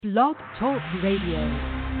Blog Talk Radio.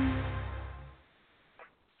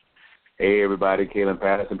 Hey everybody, Kalen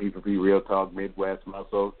Patterson, P4P Real Talk Midwest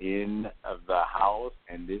Muscle in the house,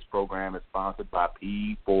 and this program is sponsored by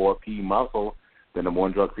P4P Muscle, the number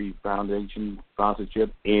one drug-free foundation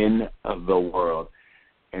sponsorship in the world.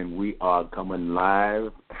 And we are coming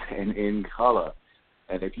live and in color.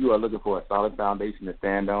 And if you are looking for a solid foundation to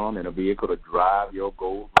stand on and a vehicle to drive your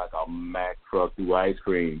goals like a Mack truck through ice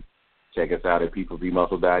cream, check us out at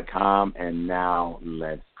P4Pmuscle.com. And now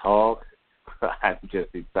let's talk. I'm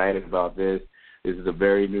just excited about this. This is a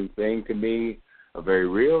very new thing to me, a very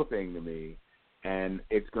real thing to me, and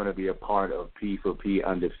it's going to be a part of P4P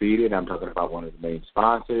Undefeated. I'm talking about one of the main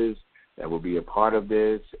sponsors that will be a part of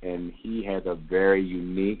this, and he has a very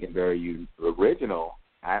unique and very original.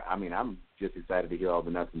 I'm just excited to hear all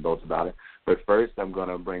the nuts and bolts about it. But first, I'm going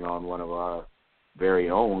to bring on one of our very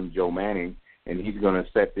own, Joe Manning, and he's going to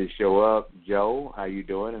set this show up. Joe, how you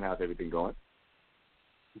doing, and how's everything going?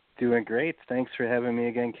 Doing great. Thanks for having me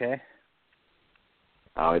again, Kay.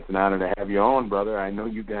 Oh, it's an honor to have you on, brother. I know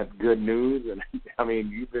you got good news, and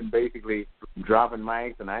you've been basically dropping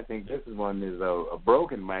mics, and I think this is a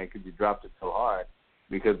broken mic because you dropped it so hard.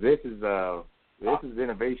 Because this is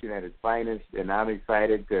innovation at its finest, and I'm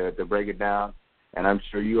excited to break it down. And I'm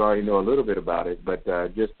sure you already know a little bit about it, but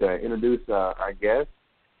just introduce our guest,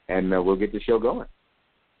 and we'll get the show going.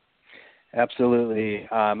 Absolutely.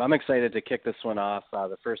 I'm excited to kick this one off.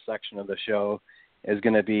 The first section of the show is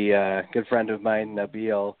going to be a good friend of mine,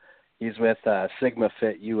 Nabil. He's with Sigma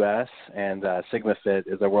Fit US, and Sigma Fit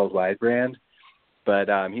is a worldwide brand. But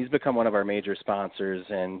he's become one of our major sponsors,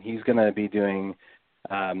 and he's going to be doing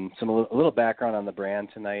a little background on the brand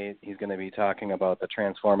tonight. He's going to be talking about the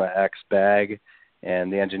Transforma X bag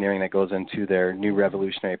and the engineering that goes into their new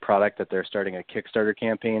revolutionary product that they're starting a Kickstarter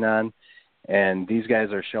campaign on. And these guys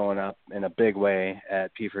are showing up in a big way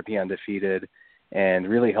at P4P Undefeated and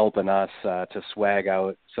really helping us to swag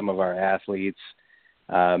out some of our athletes.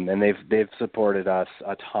 And they've supported us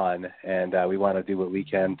a ton, and we want to do what we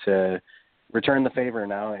can to return the favor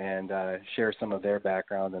now and share some of their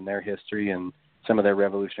background and their history and some of their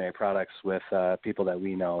revolutionary products with people that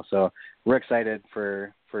we know. So we're excited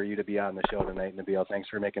for you to be on the show tonight, Nabil. Thanks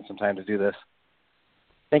for making some time to do this.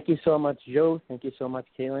 Thank you so much, Joe. Thank you so much,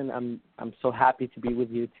 Kaylin. I'm so happy to be with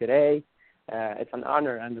you today. It's an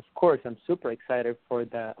honor, and of course, I'm super excited for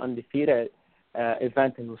the Undefeated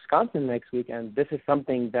event in Wisconsin next week. And this is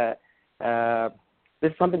something that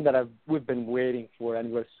we've been waiting for,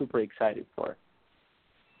 and we're super excited for.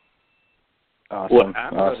 Awesome. Well,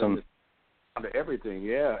 awesome. Everything,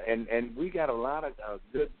 yeah, and we got a lot of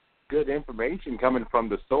good information coming from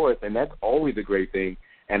the source, and that's always a great thing.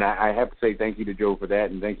 And I have to say thank you to Joe for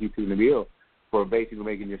that, and thank you to Nabil for basically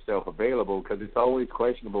making yourself available, because it's always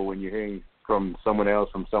questionable when you're hearing from someone else,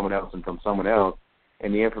 and from someone else,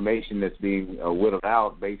 and the information that's being whittled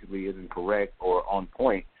out basically isn't correct or on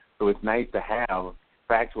point. So it's nice to have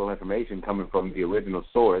factual information coming from the original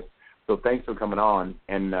source. So thanks for coming on,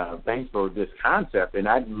 and thanks for this concept. And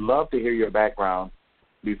I'd love to hear your background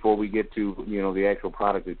before we get to the actual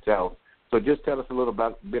product itself. So just tell us a little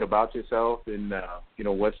bit about yourself and,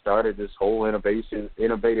 what started this whole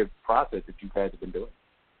innovative process that you guys have been doing.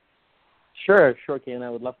 Sure, Ken. I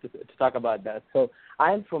would love to talk about that. So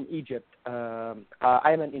I am from Egypt. I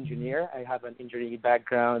am an engineer. I have an engineering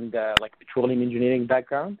background, like petroleum engineering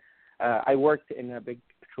background. I worked in a big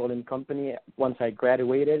petroleum company once I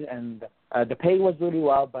graduated, and the pay was really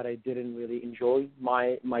well, but I didn't really enjoy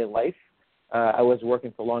my life. I was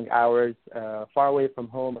working for long hours, far away from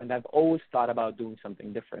home, and I've always thought about doing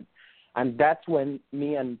something different. And that's when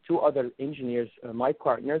me and two other engineers, my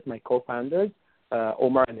partners, my co-founders,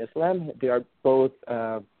 Omar and Islam, they are both,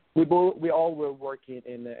 we all were working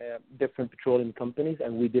in different petroleum companies,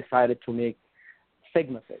 and we decided to make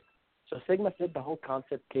Sigma Fit. So Sigma Fit, the whole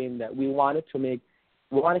concept came that we wanted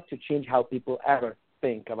to change how people ever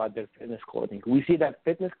think about their fitness clothing. We see that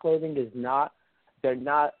fitness clothing they're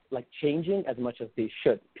not like changing as much as they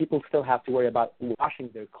should. People still have to worry about washing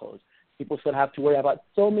their clothes. People still have to worry about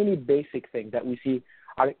so many basic things that we see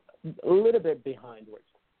are a little bit behind.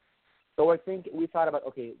 So we thought about,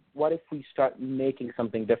 okay, what if we start making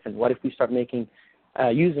something different? What if we start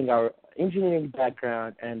using our engineering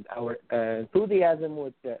background and our enthusiasm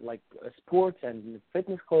with sports and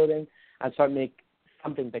fitness clothing, and start make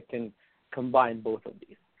something that can combine both of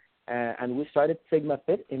these. And we started Sigma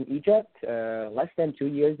Fit in Egypt less than 2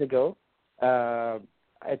 years ago.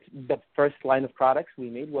 The first line of products we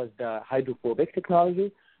made was the hydrophobic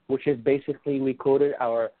technology, which is basically we coated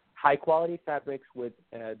our high-quality fabrics with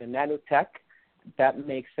the nanotech that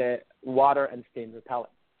makes it water and stain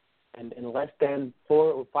repellent. and in less than 4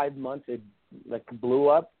 or 5 months, it like blew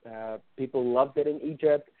up. People loved it in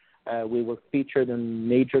Egypt. We were featured on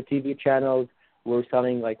major TV channels. We were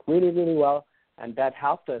selling like really, really well, and that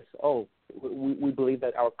helped us. We believe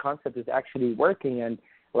that our concept is actually working, and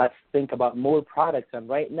let's think about more products. And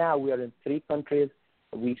right now we are in 3 countries.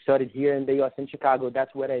 We started here in the U.S. in Chicago.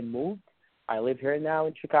 That's where I moved. I live here now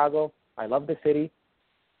in Chicago. I love the city,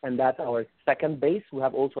 and that's our second base. We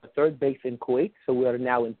have also a third base in Kuwait, so we are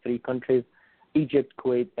now in 3 countries, Egypt,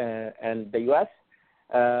 Kuwait, and the U.S.,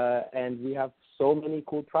 and we have so many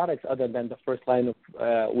cool products other than the first line,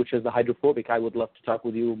 of which is the hydrophobic. I would love to talk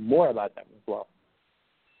with you more about them as well.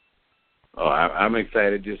 Oh, I'm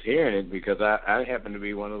excited just hearing it because I happen to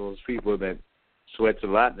be one of those people that sweats a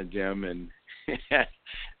lot in the gym, and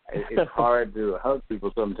it's hard to hug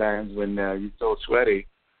people sometimes when you're so sweaty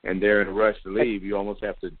and they're in a rush to leave. You almost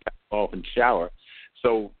have to top off and shower.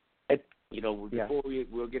 So, before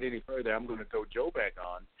we'll get any further, I'm going to throw Joe back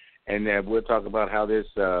on, and we'll talk about how this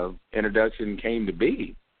introduction came to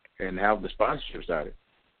be and how the sponsorship started.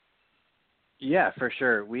 Yeah, for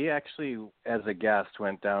sure. We actually, as a guest,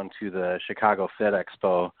 went down to the Chicago Fit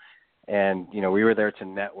Expo, and, we were there to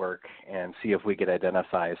network and see if we could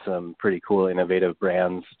identify some pretty cool, innovative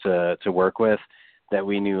brands to work with that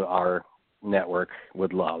we knew our network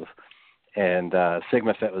would love. And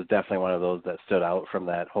Sigma Fit was definitely one of those that stood out from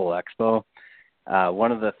that whole expo.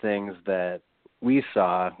 One of the things that we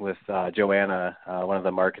saw with Joanna, one of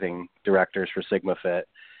the marketing directors for Sigma Fit,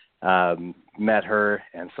 met her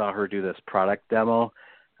and saw her do this product demo.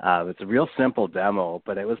 It's a real simple demo,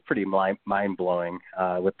 but it was pretty mind-blowing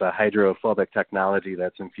with the hydrophobic technology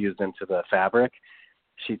that's infused into the fabric.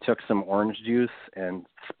 She took some orange juice and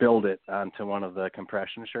spilled it onto one of the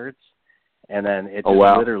compression shirts, and then it just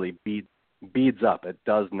literally beads up. It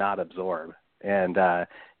does not absorb, and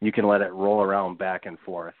you can let it roll around back and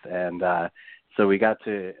forth. And so we got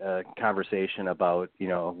to a conversation about,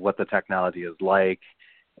 what the technology is like,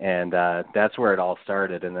 and that's where it all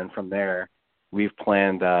started. And then from there, we've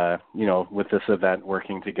planned, with this event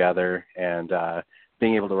working together and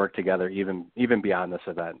being able to work together even beyond this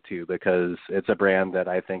event too, because it's a brand that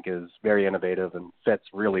I think is very innovative and fits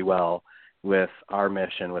really well with our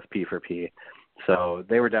mission with P4P. So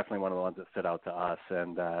they were definitely one of the ones that stood out to us,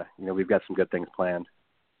 and we've got some good things planned.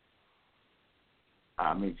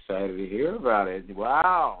 I'm excited to hear about it.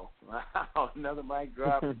 Wow. Another mic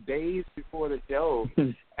drop days before the show.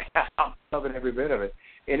 I'm loving every bit of it.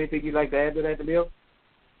 Anything you'd like to add to that, Nabil?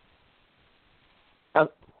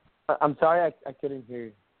 I'm sorry, I couldn't hear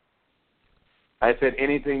you. I said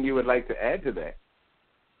anything you would like to add to that.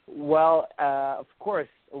 Well, of course.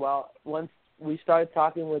 Well, once we started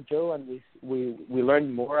talking with Joe and we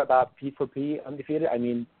learned more about P4P Undefeated, I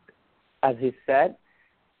mean, as he said,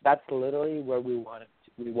 that's literally where we want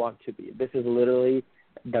to be. This is literally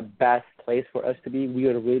the best place for us to be. We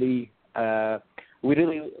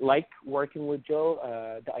really like working with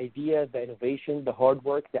Joe. The ideas, the innovation, the hard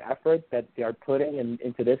work, the effort that they are putting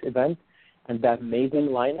into this event, and that amazing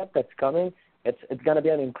lineup that's coming. It's going to be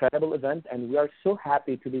an incredible event, and we are so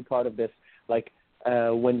happy to be part of this.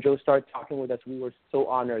 When Joe started talking with us, we were so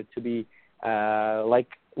honored to be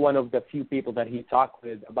one of the few people that he talked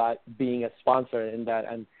with about being a sponsor in that,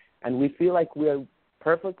 and we feel like we are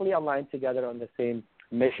perfectly aligned together on the same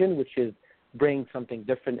mission, which is bring something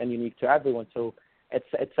different and unique to everyone. So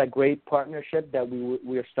it's a great partnership that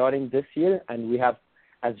we are starting this year, and we have,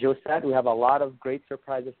 as Joe said, we have a lot of great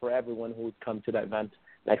surprises for everyone who would come to the event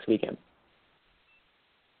next weekend.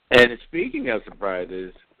 And speaking of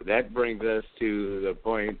surprises, that brings us to the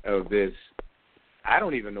point of this, I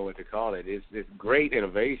don't even know what to call it. It's this great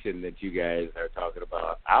innovation that you guys are talking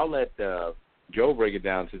about. I'll let Joe break it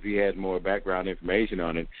down since he has more background information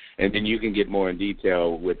on it, and then you can get more in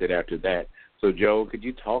detail with it after that. So, Joe, could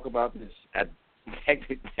you talk about this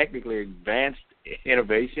technically advanced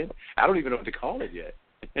innovation? I don't even know what to call it yet.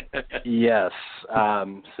 Yes.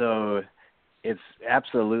 So it's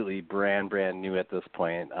absolutely brand new at this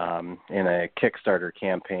point in a Kickstarter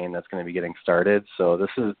campaign that's going to be getting started. So this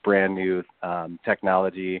is brand new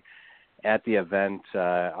technology. At the event,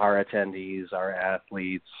 our attendees, our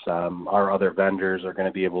athletes, our other vendors are going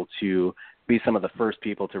to be able to be some of the first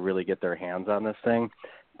people to really get their hands on this thing.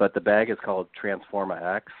 But the bag is called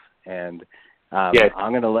Transforma X, and I'm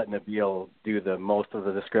going to let Nabil do the most of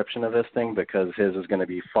the description of this thing because his is going to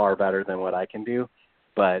be far better than what I can do.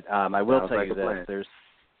 But I will tell you this, there's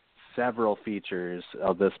several features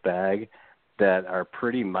of this bag that are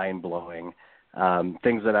pretty mind-blowing.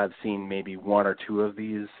 Things that I've seen maybe one or two of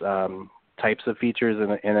these types of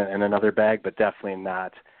features in another bag, but definitely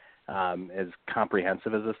not as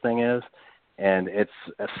comprehensive as this thing is. and it's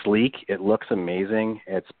sleek. It looks amazing.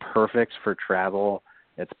 It's perfect for travel.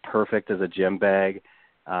 It's perfect as a gym bag.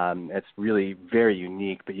 It's really very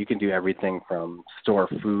unique, but you can do everything from store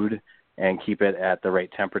food and keep it at the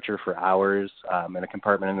right temperature for hours in a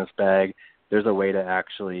compartment in this bag. There's a way to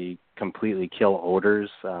actually completely kill odors.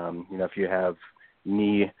 If you have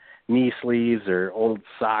knee sleeves or old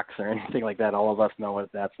socks or anything like that, all of us know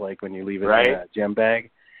what that's like when you leave it in a gym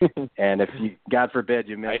bag. And if you, God forbid,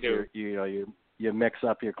 you mix you mix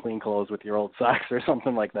up your clean clothes with your old socks or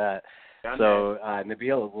something like that. So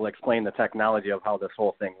Nabil will explain the technology of how this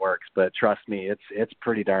whole thing works, but trust me, it's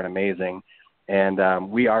pretty darn amazing. And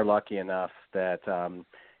we are lucky enough that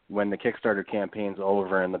when the Kickstarter campaign's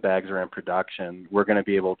over and the bags are in production, we're going to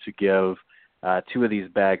be able to give 2 of these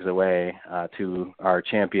bags away to our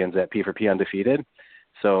champions at P4P Undefeated.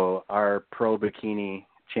 So our pro bikini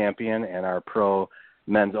champion and our pro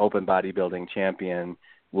men's open bodybuilding champion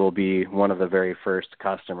will be one of the very first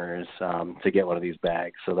customers to get one of these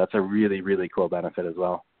bags. So that's a really, really cool benefit as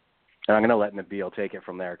well. And I'm going to let Nabil take it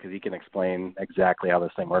from there because he can explain exactly how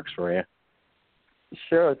this thing works for you.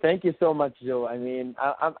 Sure. Thank you so much, Joe. I mean,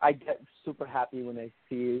 I get super happy when I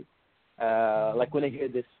see, when I hear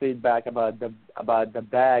this feedback about the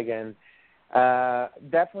bag, and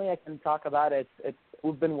definitely I can talk about it.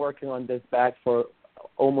 We've been working on this bag for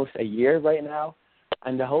almost a year right now,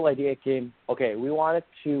 and the whole idea came. Okay, we wanted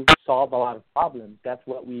to solve a lot of problems. That's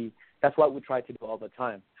what we try to do all the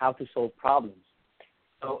time. How to solve problems.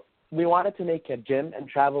 So we wanted to make a gym and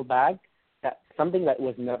travel bag. That's something that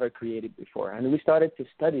was never created before. And we started to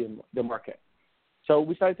study the market. So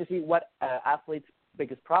we started to see what athletes'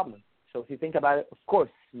 biggest problem. So if you think about it, of course,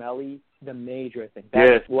 smelly, the major thing.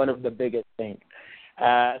 That's one of the biggest things.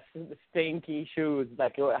 Stinky shoes,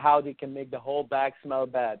 like how they can make the whole bag smell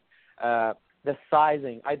bad. The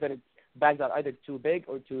sizing, bags are either too big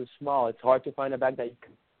or too small. It's hard to find a bag that you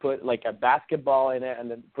can put like a basketball in it and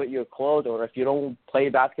then put your clothes, or if you don't play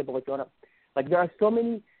basketball, there are so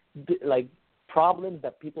many problems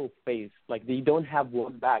that people face. Like they don't have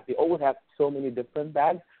one bag. They always have so many different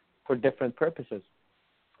bags for different purposes.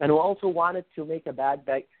 And we also wanted to make a bag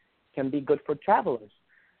that can be good for travelers.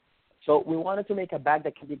 So we wanted to make a bag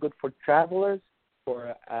that can be good for travelers,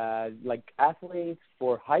 for athletes,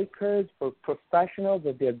 for hikers, for professionals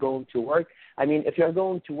if they're going to work. I mean, if you're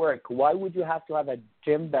going to work, why would you have to have a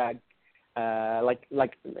gym bag?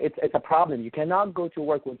 It's a problem. You cannot go to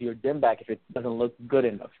work with your gym bag if it doesn't look good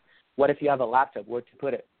enough. What if you have a laptop? Where to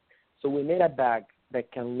put it? So we made a bag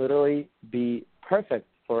that can literally be perfect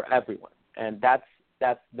for everyone, and that's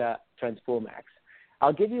the Transform Max.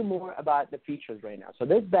 I'll give you more about the features right now. So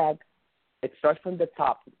this bag, it starts from the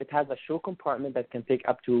top. It has a shoe compartment that can take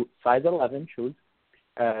up to size 11 shoes.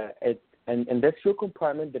 And in this shoe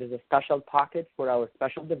compartment, there is a special pocket for our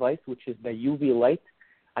special device, which is the UV light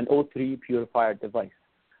and O3 purifier device.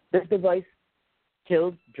 This device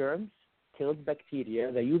kills germs, kills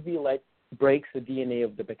bacteria. The UV light breaks the DNA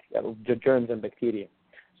of the germs and bacteria.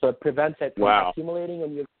 So it prevents it from accumulating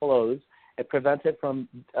in your clothes. It prevents it from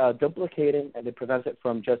duplicating, and it prevents it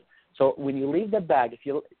from just... So when you leave the bag, if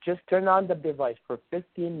you just turn on the device for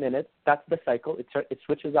 15 minutes, that's the cycle. It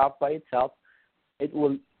switches off by itself. It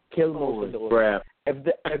will kill most of the odor.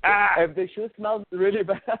 If the shoe smells really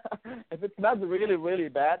bad, if it smells really, really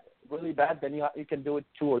bad, then you can do it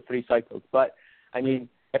 2 or 3 cycles. But I mean,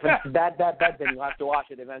 if it's that bad, then you have to wash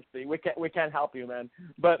it eventually. We can't help you, man.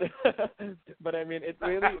 But I mean, it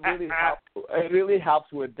really helps. It really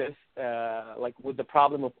helps with this, with the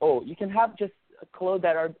problem of you can have just clothes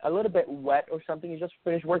that are a little bit wet or something. You just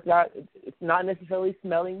finished working out. It's not necessarily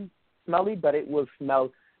smelly, but it will smell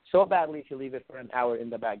so badly if you leave it for an hour in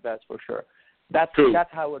the bag. That's for sure. That's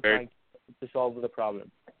how we're trying to solve the problem.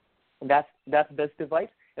 That's this device.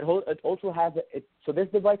 It also has so this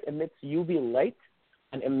device emits UV light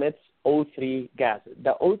and emits O3 gases.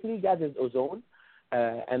 The O3 gas is ozone,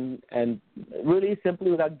 and really simply,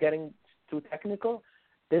 without getting too technical,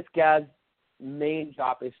 this gas main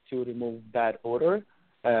job is to remove bad odor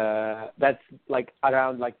that's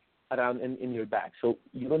around in your bag. So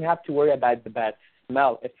you don't have to worry about the bad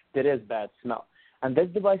smell if there is bad smell. And this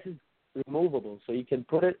device is removable, so you can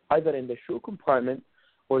put it either in the shoe compartment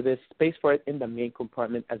or there's space for it in the main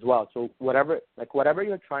compartment as well. So whatever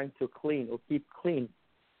you're trying to clean or keep clean,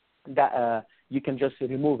 that you can just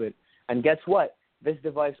remove it. And guess what? This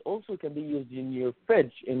device also can be used in your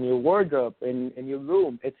fridge, in your wardrobe, in your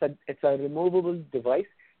room. It's a removable device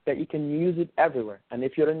that you can use it everywhere. And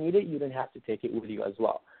if you don't need it, you don't have to take it with you as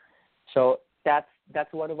well. So that's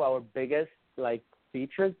one of our biggest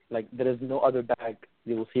features. There is no other bag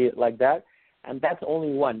you will see it like that. And that's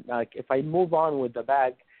only one. If I move on with the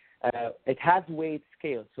bag, It has weight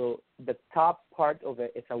scale. So the top part of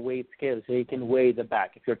it is a weight scale, so you can weigh the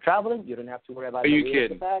bag. If you're traveling, you don't have to worry about the weight of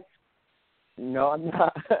the bag. No, I'm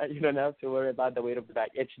not. You don't have to worry about the weight of the bag.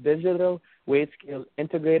 It's digital weight scale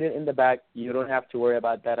integrated in the bag. You don't have to worry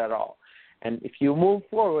about that at all. And if you move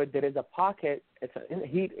forward, there is a pocket. It's a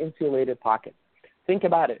heat-insulated pocket. Think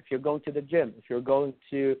about it. If you're going to the gym, if you're going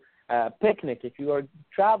to a picnic, if you are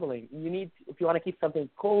traveling, if you want to keep something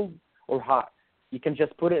cold or hot, you can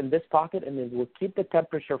just put it in this pocket, and it will keep the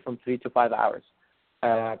temperature from 3 to 5 hours.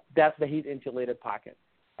 That's the heat-insulated pocket.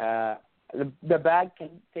 The bag can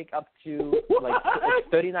take up to it's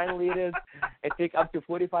 39 liters. It takes up to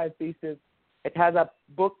 45 pieces. It has a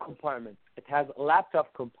book compartment. It has a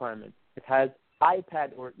laptop compartment. It has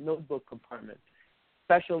iPad or notebook compartment,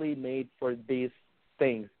 specially made for these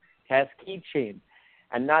things. It has keychain.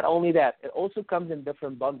 And not only that, it also comes in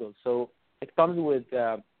different bundles. So it comes with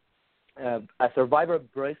a survivor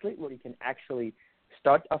bracelet where you can actually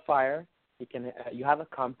start a fire. You have a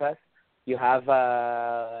compass. You have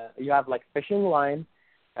like fishing line.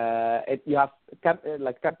 You have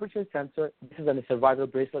temperature sensor. This is a survivor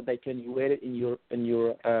bracelet that you wear it in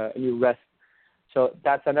your rest. So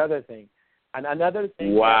that's another thing. And another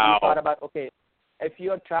thing that we thought about, okay, if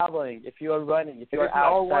you're traveling, if you're running, if you're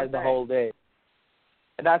outside the whole day,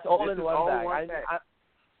 that's all in one bag.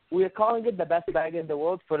 We're calling it the best bag in the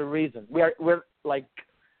world for a reason. We're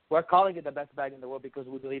calling it the best bag in the world because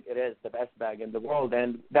we believe it is the best bag in the world,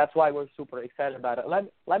 and that's why we're super excited about it.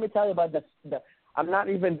 Let me tell you about I'm not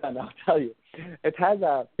even done. I'll tell you. It has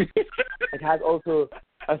also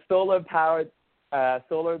a solar powered power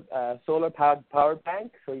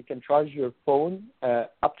bank, so you can charge your phone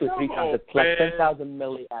up to 3 times. It's like 10,000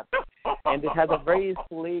 milliamps, and it has a very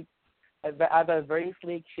sleek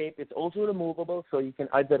shape. It's also removable, so you can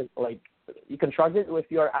either you can charge it if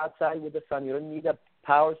you're outside with the sun. You don't need a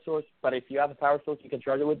power source, but if you have a power source, you can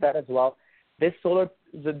charge it with that as well. This solar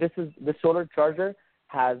charger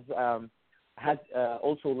has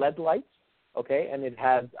also LED lights, okay, and it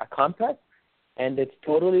has a compass, and it's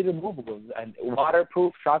totally removable and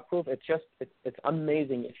waterproof, shockproof. It's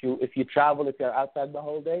amazing. If you travel, if you're outside the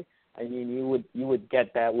whole day, I mean, you would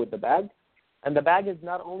get that with the bag. And the bag is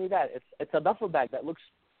not only that; it's a duffel bag that looks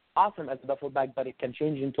awesome as a duffel bag, but it can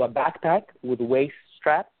change into a backpack with waist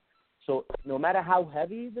straps. So no matter how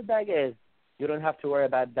heavy the bag is, you don't have to worry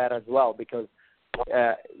about that as well, because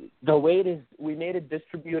the weight is, we made it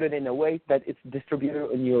distributed in a way that it's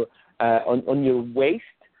distributed on your waist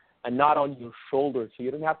and not on your shoulders. So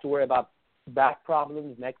you don't have to worry about back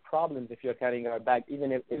problems, neck problems if you're carrying our bag,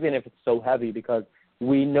 even if it's so heavy, because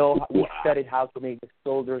we studied how to make the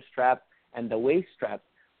shoulder strap and the waist strap.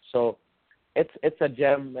 So it's a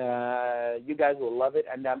gem. You guys will love it,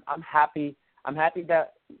 and I'm happy. I'm happy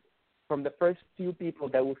that from the first few people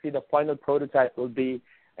that will see the final prototype will be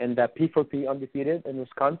in the P4P Undefeated in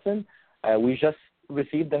Wisconsin. We just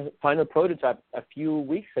received the final prototype a few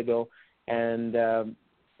weeks ago, and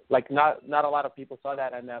not a lot of people saw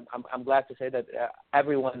that, and I'm glad to say that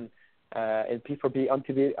everyone in P4P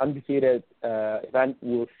Undefeated event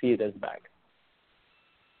will see this bag.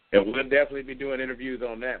 And we'll definitely be doing interviews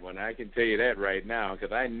on that one. I can tell you that right now,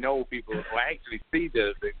 because I know people who actually see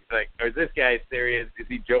this. It's like, is this guy serious? Is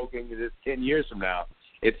he joking? Is this 10 years from now?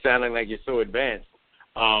 It's sounding like you're so advanced.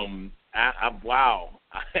 Wow.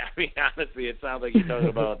 I mean, honestly, it sounds like you're talking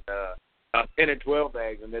about 10 or 12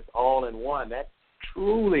 bags, and it's all in one. That's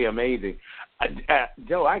truly amazing.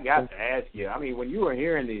 Joe, I got to ask you, I mean, when you were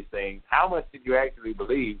hearing these things, how much did you actually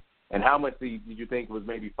believe, and how much did you think was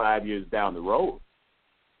maybe 5 years down the road?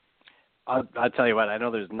 I'll tell you what, I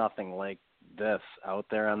know there's nothing like this out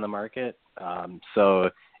there on the market.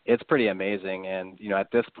 So it's pretty amazing. And,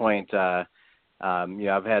 at this point,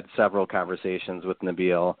 I've had several conversations with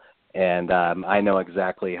Nabil, and I know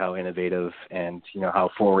exactly how innovative and,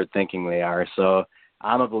 how forward-thinking they are. So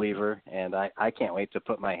I'm a believer, and I can't wait to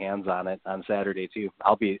put my hands on it on Saturday, too.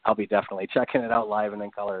 I'll be definitely checking it out live and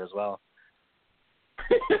in color as well.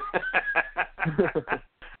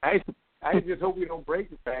 I just hope we don't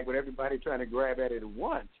break the bag with everybody trying to grab at it at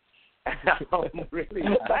once. I'm really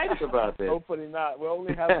excited about this. Hopefully not. We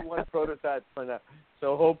only have one prototype for now,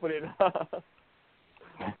 so hopefully not.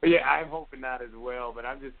 Yeah, I'm hoping not as well, but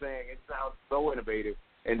I'm just saying it sounds so innovative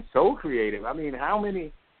and so creative. I mean, how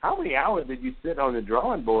many hours did you sit on the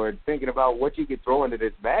drawing board thinking about what you could throw into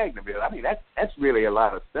this bag, Nabil? I mean, that's really a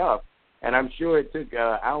lot of stuff, and I'm sure it took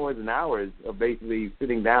hours and hours of basically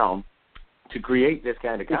sitting down to create this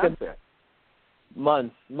kind of concept.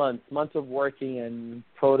 Months of working and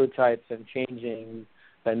prototypes and changing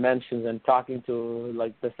dimensions and talking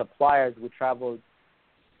to the suppliers. We traveled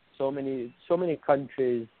so many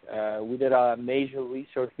countries. We did a major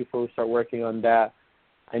research before we start working on that.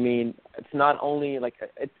 I mean, it's not only like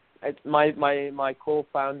it's my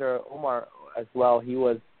co-founder Omar as well. He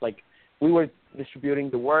was like, we were distributing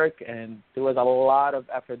the work, and there was a lot of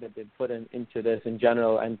effort that they put into this in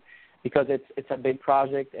general. And because it's a big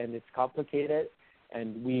project and it's complicated,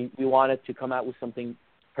 and we wanted to come out with something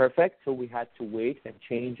perfect, so we had to wait and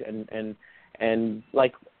change and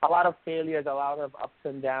like a lot of failures, a lot of ups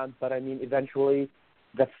and downs. But I mean, eventually,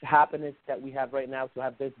 the happiness that we have right now to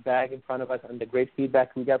have this bag in front of us and the great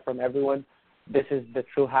feedback we get from everyone, this is the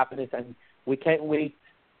true happiness, and we can't wait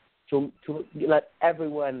to let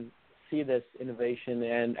everyone see this innovation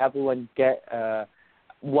and everyone get a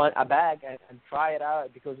bag and try it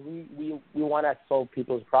out, because we want to solve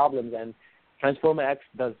people's problems, and Transformer X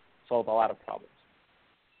does solve a lot of problems.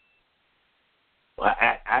 Well,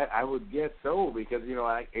 I would guess so, because, you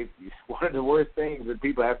know, it's one of the worst things that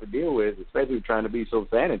people have to deal with, especially trying to be so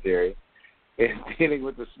sanitary, is dealing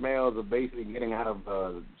with the smells of basically getting out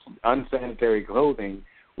of unsanitary clothing,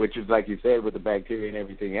 which is, like you said, with the bacteria and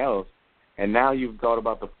everything else. And now you've thought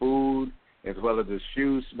about the food as well as the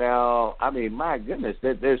shoe smell. I mean, my goodness,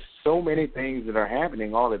 there's so many things that are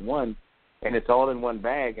happening all at once, and it's all in one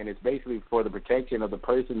bag, and it's basically for the protection of the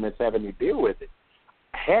person that's having to deal with it.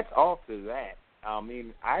 Hats off to that. I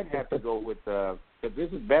mean, I'd have to go with because this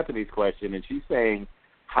is Bethany's question, and she's saying,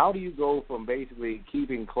 how do you go from basically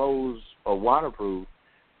keeping clothes or waterproof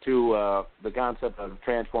to the concept of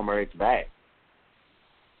Transformer X bag?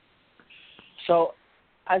 So,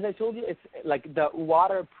 as I told you, it's like the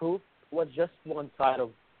waterproof was just one side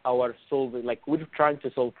of our solving. Like, we're trying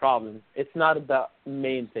to solve problems. It's not the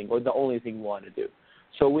main thing or the only thing we want to do.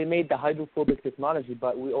 So we made the hydrophobic technology,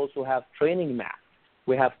 but we also have training masks.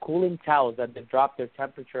 We have cooling towels that they drop their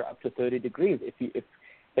temperature up to 30 degrees.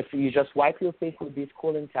 If you just wipe your face with these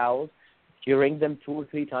cooling towels, you wring them 2 or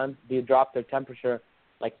 3 times, they drop their temperature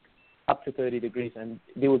like up to 30 degrees, and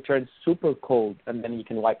they will turn super cold, and then you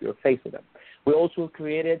can wipe your face with them. We also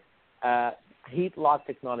created heat lock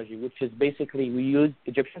technology, which is basically we use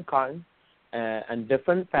Egyptian cotton and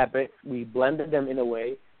different fabrics. We blended them in a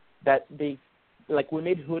way that we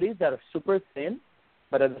made hoodies that are super thin,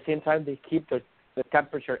 but at the same time they keep the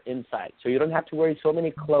temperature inside. So you don't have to wear so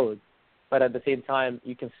many clothes, but at the same time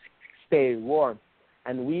you can stay warm.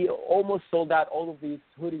 And we almost sold out all of these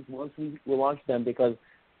hoodies once we launched them, because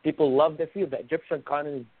people love the feel. The Egyptian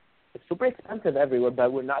cotton is super expensive everywhere,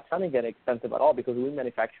 but we're not selling it expensive at all because we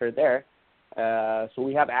manufacture it there. So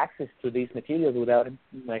we have access to these materials without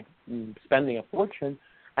spending a fortune,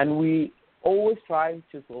 and we always try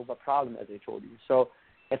to solve a problem, as I told you. So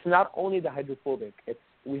it's not only the hydrophobic.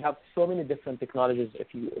 We have so many different technologies.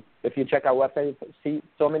 If you check our website, you see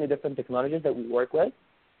so many different technologies that we work with,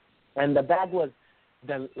 and the bag was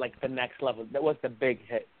the next level. That was the big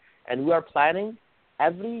hit, and we are planning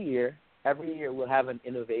every year we'll have an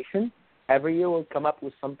innovation. Every year we'll come up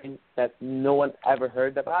with something that no one ever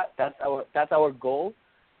heard about. That's our goal.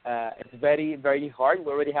 It's very, very hard.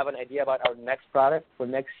 We already have an idea about our next product for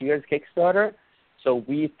next year's Kickstarter. So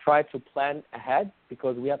we try to plan ahead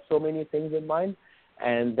because we have so many things in mind,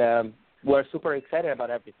 and we're super excited about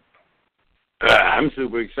everything. I'm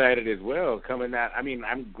super excited as well coming out. I mean,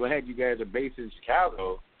 I'm glad you guys are based in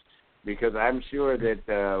Chicago, because I'm sure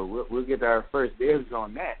that we'll get our first dibs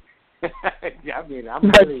on that. I mean, I'm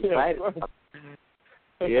really excited.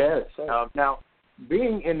 Yes. Now,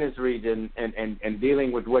 being in this region and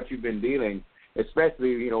dealing with what you've been dealing,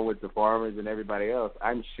 especially, with the farmers and everybody else,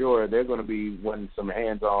 I'm sure they're going to be wanting some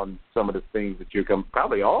hands on some of the things that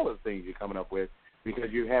probably all of the things you're coming up with,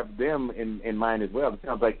 because you have them in mind as well. It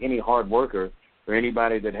sounds like any hard worker or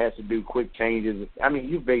anybody that has to do quick changes. I mean,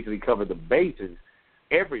 you've basically covered the bases,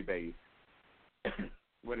 every base,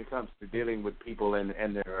 when it comes to dealing with people and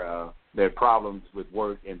their problems with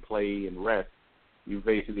work and play and rest. You've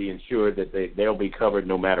basically ensured that they'll be covered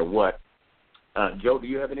no matter what. Joe, do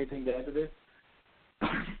you have anything to add to this?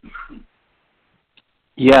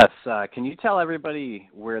 Yes. Can you tell everybody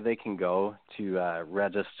where they can go to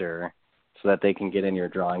register so that they can get in your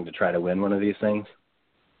drawing to try to win one of these things?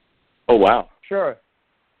 Oh, wow. Sure.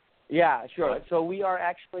 Yeah, sure. So we are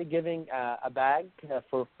actually giving a bag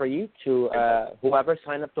for free to whoever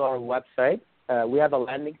signed up to our website. We have a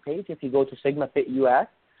landing page. If you go to Sigma Fit US,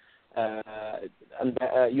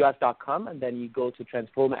 US.com, and then you go to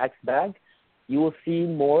Transformer X bag, you will see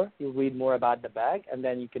more. You'll read more about the bag, and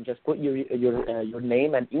then you can just put your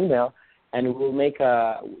name and email, and we'll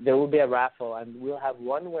there will be a raffle, and we'll have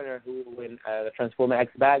one winner who will win the Transformer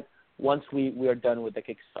X bag once we are done with the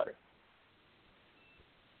Kickstarter.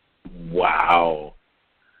 Wow.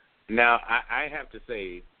 Now, I have to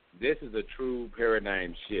say, this is a true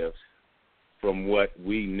paradigm shift from what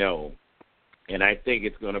we know. And I think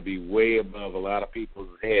it's going to be way above a lot of people's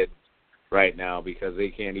heads right now because they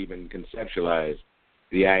can't even conceptualize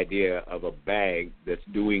the idea of a bag that's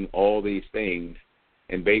doing all these things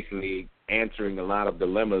and basically answering a lot of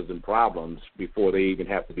dilemmas and problems before they even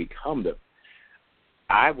have to become them.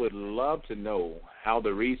 I would love to know how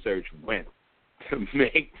the research went to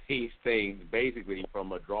make these things basically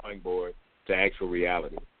from a drawing board to actual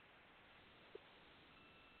reality.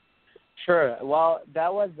 Sure. Well,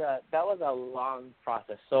 that was a long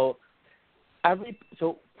process. So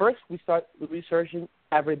first we start researching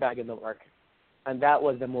every bag in the market, and that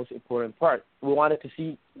was the most important part. We wanted to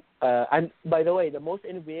see, and by the way, the most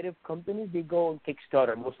innovative companies, they go on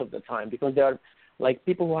Kickstarter most of the time because they are like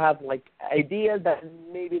people who have like ideas that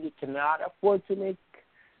maybe they cannot afford to make,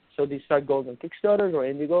 so they start going on Kickstarter or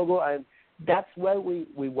Indiegogo, and that's where we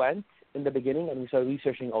went in the beginning, and we started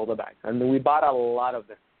researching all the bags, and we bought a lot of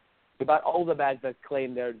them. We bought all the bags that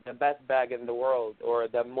claim they're the best bag in the world or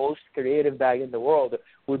the most creative bag in the world.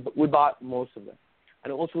 We bought most of them.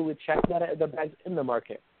 And also we checked the bags in the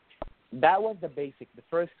market. That was the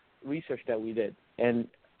first research that we did. And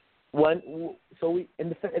in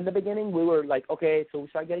the beginning we were like, okay, so we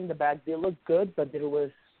started getting the bags. They looked good, but there was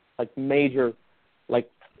like major like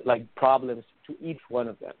problems to each one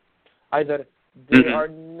of them. Either they are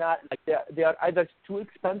not like they are either too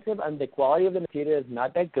expensive and the quality of the material is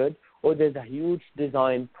not that good, or there's a huge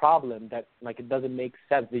design problem that like it doesn't make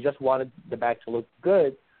sense. They just wanted the bag to look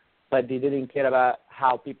good, but they didn't care about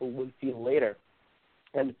how people would feel later,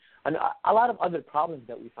 and a lot of other problems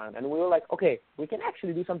that we found. And we were like, okay, we can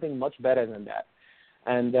actually do something much better than that.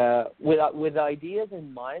 And with ideas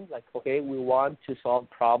in mind, like, okay, we want to solve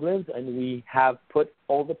problems, and we have put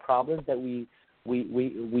all the problems that we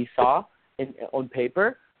saw on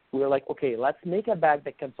paper. We were like, okay, let's make a bag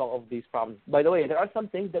that can solve these problems. By the way, there are some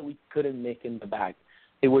things that we couldn't make in the bag.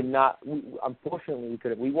 They were not, unfortunately, we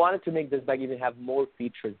couldn't. We wanted to make this bag even have more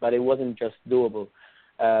features, but it wasn't just doable.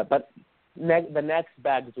 But the next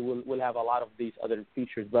bags will have a lot of these other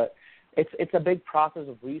features. But it's a big process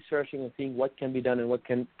of researching and seeing what can be done and what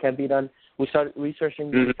can be done. We started researching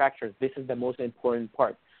manufacturers. This is the most important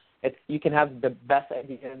part. You can have the best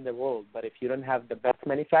idea in the world, but if you don't have the best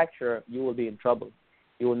manufacturer, you will be in trouble.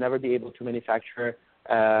 You will never be able to manufacture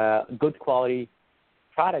good quality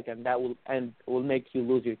product, and that will make you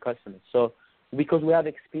lose your customers. So, because we have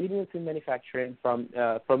experience in manufacturing from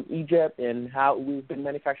Egypt and how we've been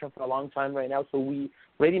manufacturing for a long time right now, so we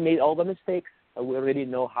already made all the mistakes, and we already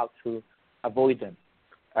know how to avoid them.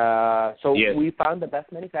 We found the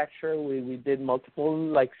best manufacturer. We did multiple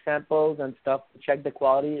like samples and stuff to check the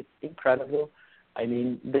quality. It's incredible. I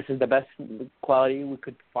mean, this is the best quality we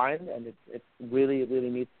could find, and it really, really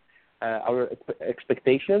meets our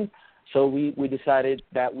expectations. So we decided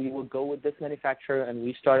that we would go with this manufacturer, and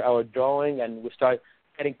we start our drawing, and we start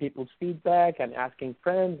getting people's feedback and asking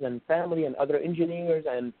friends and family and other engineers,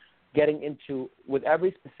 and getting into, with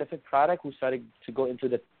every specific product, we started to go into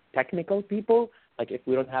the technical people. Like if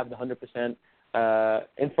we don't have the 100%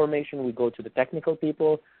 information, we go to the technical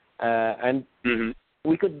people, and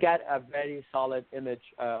we could get a very solid image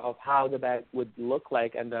of how the bag would look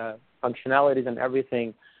like and the functionalities and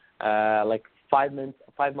everything, like 5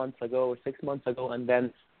 months ago or 6 months ago, and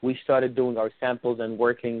then we started doing our samples and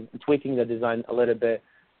tweaking the design a little bit,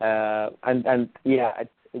 it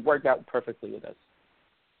worked out perfectly with us.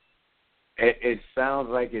 It sounds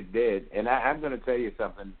like it did, and I'm going to tell you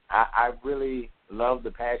something. I really love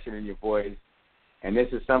the passion in your voice, and this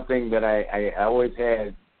is something that I always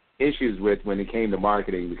had issues with when it came to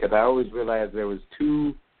marketing, because I always realized there was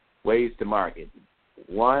two ways to market.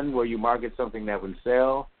 One where you market something that would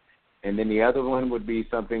sell, and then the other one would be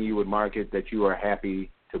something you would market that you are happy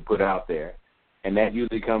to put out there. And that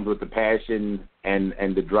usually comes with the passion and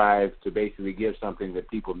the drive to basically give something that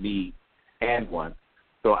people need and want.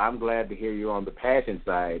 So I'm glad to hear you on the passion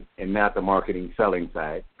side and not the marketing selling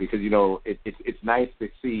side, because, you know, it's nice to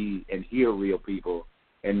see and hear real people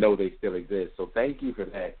and know they still exist. So thank you for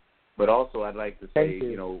that. But also I'd like to say,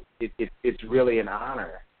 you know, it's really an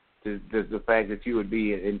honor to the fact that you would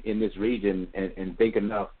be in this region and think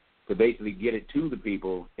enough to basically get it to the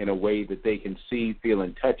people in a way that they can see, feel,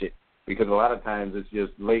 and touch it. Because a lot of times it's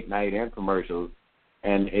just late night infomercials,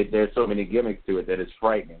 and there's so many gimmicks to it that it's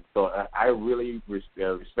frightening. So I really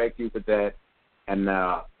respect you for that, and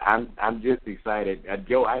I'm just excited.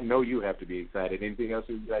 Joe, I know you have to be excited. Anything else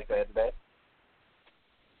you'd like to add to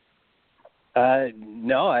that?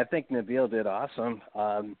 No, I think Nabil did awesome.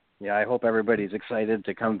 I hope everybody's excited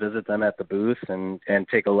to come visit them at the booth and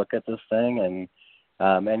take a look at this thing. And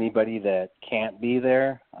Anybody that can't be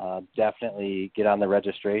there, definitely get on the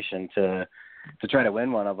registration to try to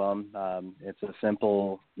win one of them. It's a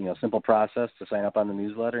simple process to sign up on the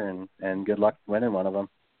newsletter, and good luck winning one of them.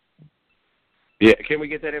 Yeah, can we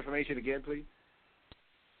get that information again, please?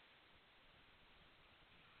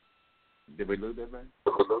 Did we lose that, man?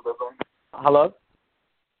 Hello?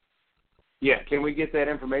 Yeah, can we get that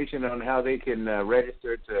information on how they can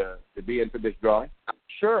register to be in for this drawing?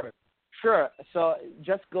 Sure. So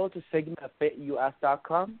just go to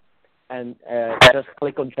sigmafitus.com and just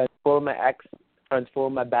click on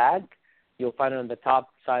Transforma Bag. You'll find it on the top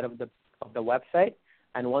side of the website.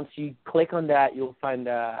 And once you click on that, you'll find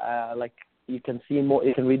you can see more.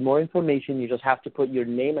 You can read more information. You just have to put your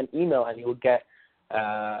name and email, and you'll get.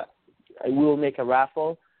 We will make a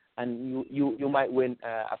raffle, and you might win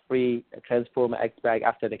a free Transforma X bag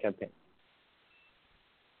after the campaign.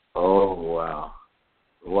 Oh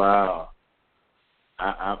wow!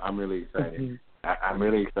 I'm really excited. Mm-hmm. I'm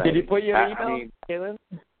really excited. Did you put your email, Kaylin?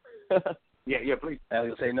 Yeah, please. I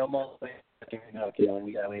was say no more. No, Kaylin,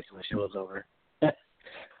 we gotta wait till the show's over.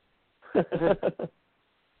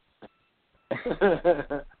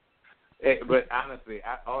 Hey, but honestly,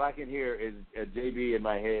 all I can hear is JB in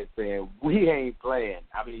my head saying, "We ain't playing."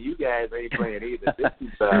 I mean, you guys ain't playing either.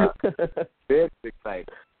 This is exciting.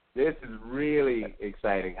 This is really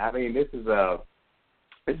exciting. I mean, this is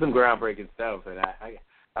some groundbreaking stuff, and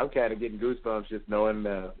I'm kind of getting goosebumps just knowing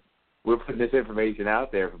we're putting this information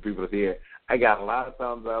out there for people to hear. I got a lot of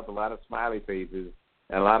thumbs up, a lot of smiley faces,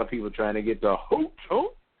 and a lot of people trying to get the hoot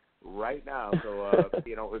right now. So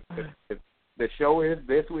if the show is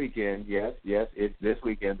this weekend. Yes, it's this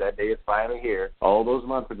weekend. That day is finally here. All those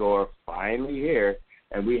months ago are finally here,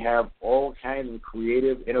 and we have all kinds of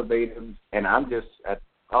creative, innovative, and I'm just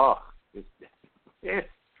this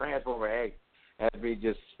Transformer X has me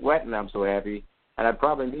just sweating. I'm so happy, and I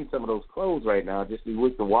probably need some of those clothes right now just to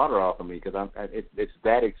whip the water off of me because it's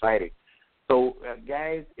that exciting. So,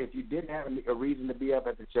 guys, if you didn't have a reason to be up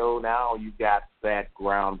at the show, now you got that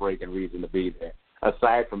groundbreaking reason to be there.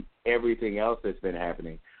 Aside from everything else that's been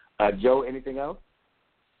happening. Joe, anything else?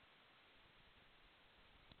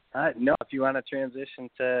 No, if you want to transition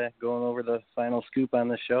to going over the final scoop on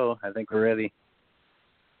the show, I think we're ready.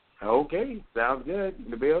 Okay, sounds good.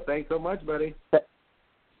 Nabil, thanks so much, buddy.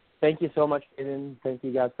 Thank you so much, Aiden. Thank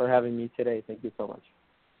you guys for having me today. Thank you so much.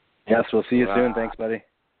 Yes, we'll see you soon. Thanks, buddy.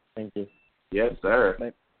 Thank you. Yes, sir.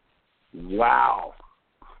 Bye. Wow.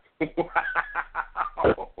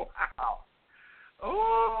 Wow.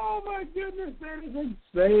 Oh, my goodness, that is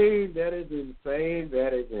insane. That is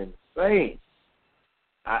insane.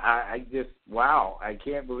 I just, wow, I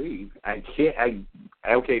can't believe.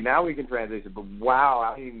 Okay, now we can transition, but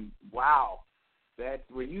wow, I mean, wow. That,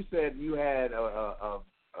 when you said you had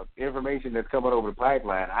information that's coming over the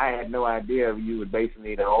pipeline, I had no idea you would basically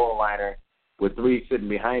need an oil liner with 3 sitting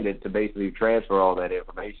behind it to basically transfer all that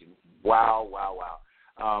information. Wow.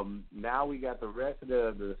 Now we got the rest of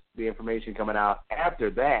the information coming out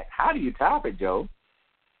after that. How do you top it, Joe?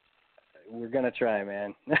 We're gonna try,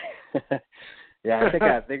 man. Yeah,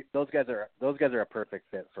 I think those guys are a perfect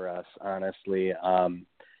fit for us, honestly.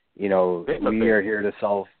 We are here to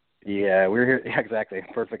solve. Yeah, we're here exactly,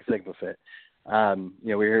 perfect Sigma fit.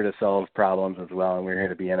 We're here to solve problems as well, and we're here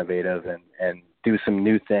to be innovative and do some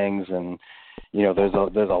new things. And there's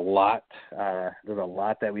a lot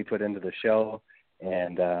that we put into the show.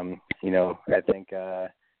 And I think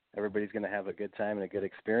everybody's going to have a good time and a good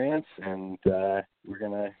experience, and we're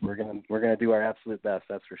gonna do our absolute best.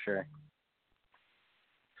 That's for sure.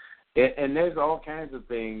 And there's all kinds of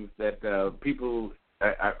things that people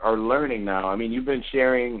are learning now. I mean, you've been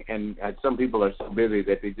sharing, and some people are so busy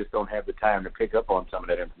that they just don't have the time to pick up on some of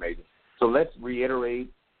that information. So let's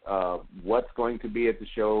reiterate what's going to be at the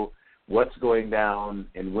show, what's going down,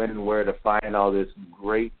 and when and where to find all this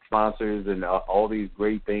great sponsors and all these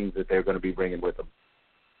great things that they're going to be bringing with them.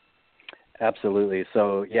 Absolutely.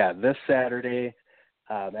 So, yeah, this Saturday,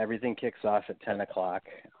 everything kicks off at 10 o'clock.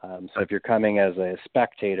 So if you're coming as a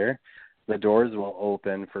spectator, the doors will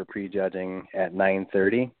open for prejudging at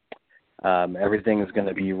 9:30. Everything is going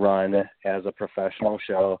to be run as a professional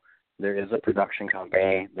show. There is a production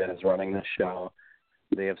company that is running the show.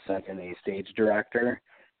 They have sent in a stage director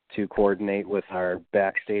to coordinate with our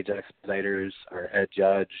backstage expediters, our head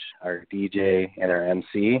judge, our DJ, and our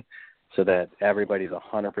MC, so that everybody's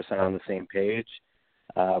 100% on the same page.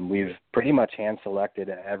 We've pretty much hand-selected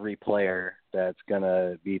every player that's going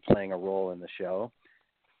to be playing a role in the show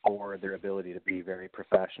for their ability to be very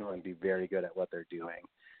professional and be very good at what they're doing.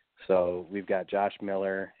 So we've got Josh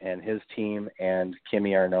Miller and his team and Kimmy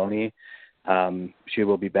Arnone She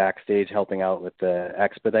will be backstage helping out with the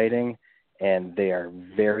expediting, and they are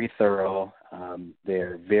very thorough.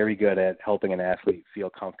 They're very good at helping an athlete feel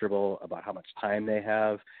comfortable about how much time they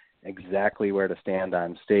have, exactly where to stand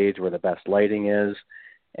on stage, where the best lighting is,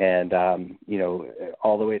 and,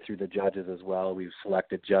 all the way through the judges as well. We've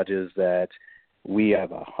selected judges that we have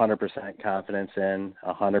 100% confidence in,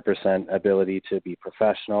 100% ability to be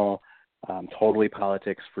professional, totally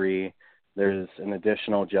politics-free. There's an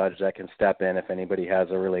additional judge that can step in if anybody has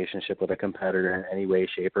a relationship with a competitor in any way,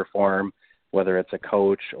 shape, or form, whether it's a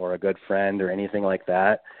coach or a good friend or anything like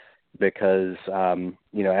that, because,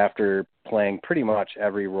 after playing pretty much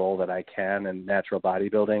every role that I can in natural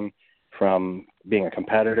bodybuilding, from being a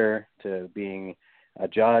competitor to being a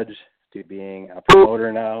judge to being a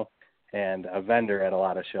promoter now and a vendor at a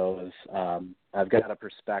lot of shows, I've got a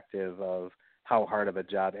perspective of how hard of a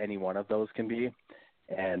job any one of those can be.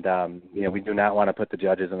 And, we do not want to put the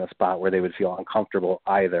judges in a spot where they would feel uncomfortable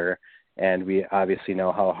either. And we obviously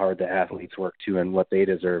know how hard the athletes work too and what they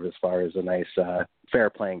deserve as far as a nice, fair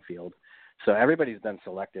playing field. So everybody's been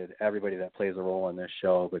selected, everybody that plays a role in this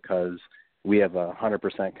show, because we have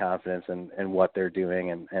 100% confidence in what they're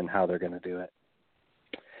doing and how they're going to do it.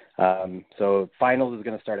 So finals is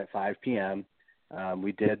going to start at 5 p.m.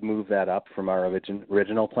 We did move that up from our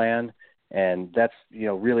original plan, and that's,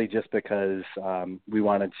 really just because we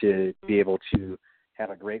wanted to be able to have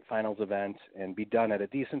a great finals event and be done at a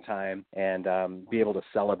decent time and be able to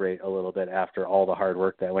celebrate a little bit after all the hard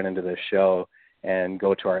work that went into this show and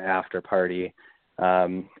go to our after party.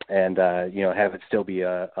 Have it still be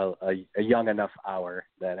a young enough hour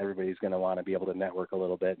that everybody's going to want to be able to network a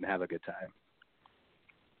little bit and have a good time.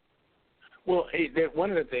 Well, one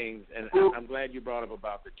of the things, and I'm glad you brought up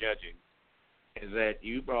about the judging, is that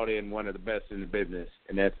you brought in one of the best in the business,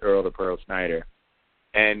 and that's Earl the Pearl Snyder.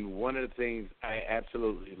 And one of the things I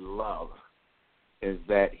absolutely love is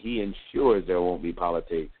that he ensures there won't be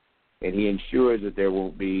politics, and he ensures that there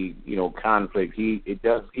won't be, conflict. He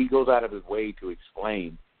goes out of his way to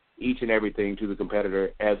explain each and everything to the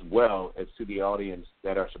competitor as well as to the audience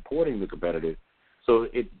that are supporting the competitors. So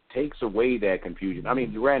it takes away that confusion. I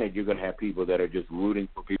mean, granted, you're going to have people that are just rooting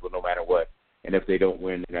for people no matter what, and if they don't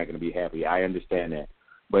win, they're not going to be happy. I understand that.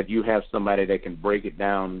 But you have somebody that can break it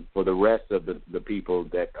down for the rest of the people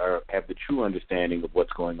that have the true understanding of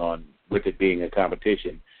what's going on with it being a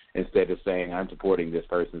competition, instead of saying, I'm supporting this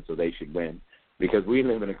person so they should win. Because we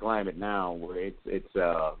live in a climate now where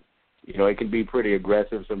it can be pretty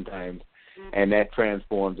aggressive sometimes, and that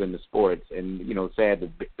transforms into sports. And, sad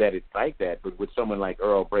that it's like that, but with someone like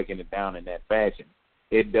Earl breaking it down in that fashion,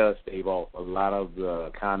 it does stave off a lot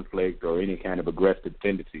of conflict or any kind of aggressive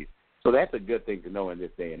tendencies. So that's a good thing to know in this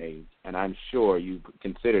day and age, and I'm sure you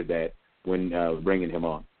considered that when bringing him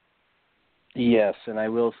on. Yes, and I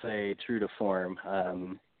will say, true to form,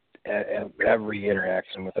 every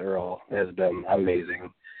interaction with Earl has been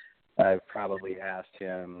amazing. I've probably asked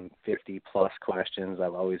him 50-plus questions.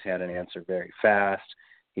 I've always had an answer very fast.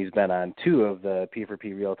 He's been on 2 of the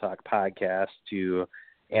P4P Real Talk podcasts to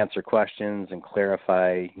answer questions and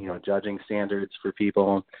clarify, judging standards for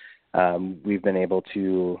people. We've been able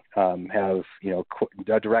to have,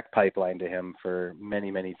 a direct pipeline to him for many,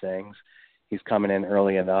 many things. He's coming in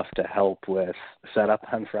early enough to help with setup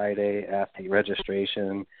on Friday, athlete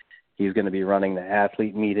registration. He's going to be running the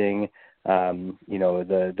athlete meeting.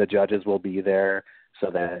 The judges will be there so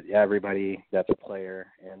that everybody that's a player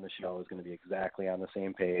in the show is going to be exactly on the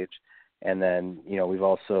same page. And then, we've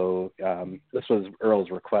also, this was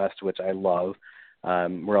Earl's request, which I love.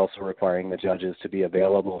 We're also requiring the judges to be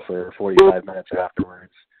available for 45 minutes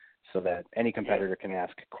afterwards so that any competitor can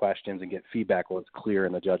ask questions and get feedback while it's clear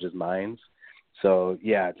in the judges' minds. So,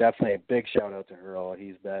 yeah, definitely a big shout-out to Earl.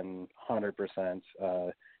 He's been 100%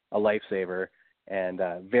 a lifesaver and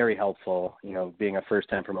very helpful. Being a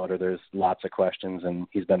first-time promoter, there's lots of questions, and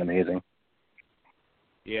he's been amazing.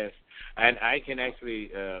 Yes, and I can actually,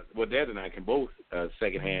 Des and I can both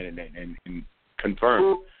secondhand and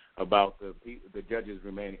confirm about the judges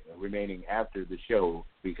remaining after the show,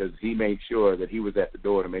 because he made sure that he was at the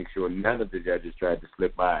door to make sure none of the judges tried to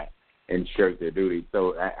slip by and shirk their duty.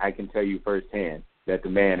 So I can tell you firsthand that the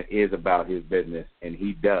man is about his business, and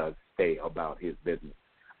he does stay about his business.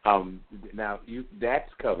 Now, that's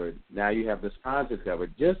covered. Now you have the sponsors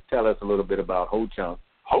covered. Just tell us a little bit about Ho Chunk,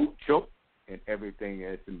 and everything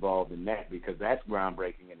that's involved in that, because that's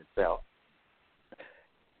groundbreaking in itself.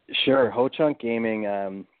 Sure. Ho Chunk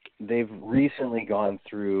Gaming, they've recently gone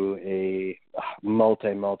through a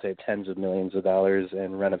multi tens of millions of dollars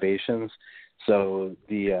in renovations. So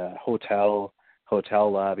the hotel,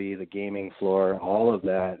 hotel lobby, the gaming floor, all of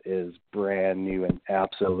that is brand new and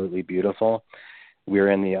absolutely beautiful.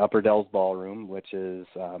 We're in the Upper Dells Ballroom, which is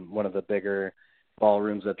one of the bigger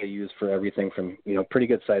ballrooms that they use for everything from, pretty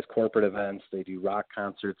good-sized corporate events. They do rock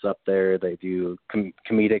concerts up there. They do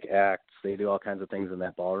comedic acts. They do all kinds of things in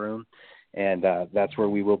that ballroom, and that's where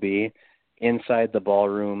we will be. Inside the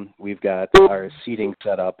ballroom, we've got our seating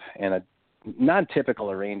set up in a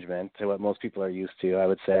non-typical arrangement to what most people are used to, I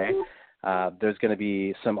would say. There's going to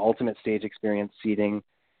be some ultimate stage experience seating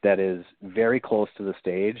that is very close to the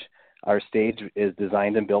stage. Our stage is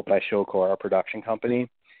designed and built by Showcore, our production company,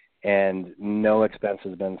 and no expense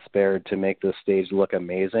has been spared to make this stage look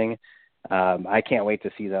amazing. I can't wait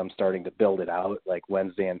to see them starting to build it out like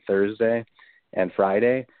Wednesday and Thursday and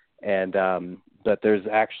Friday. And but there's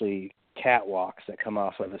actually catwalks that come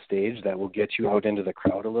off of the stage that will get you out into the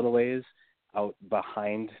crowd a little ways, out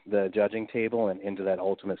behind the judging table and into that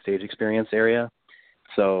ultimate stage experience area.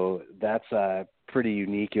 So that's pretty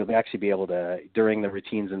unique. You'll actually be able to, during the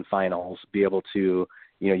routines and finals, be able to,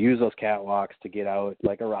 use those catwalks to get out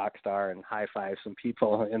like a rock star and high five some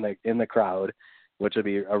people in the crowd, which would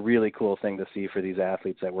be a really cool thing to see for these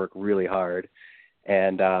athletes that work really hard.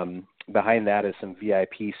 And behind that is some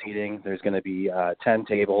VIP seating. There's going to be 10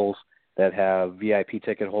 tables that have VIP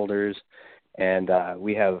ticket holders. And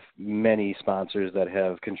we have many sponsors that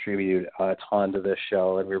have contributed a ton to this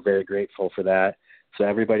show, and we're very grateful for that. So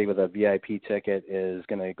everybody with a VIP ticket is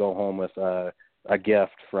going to go home with a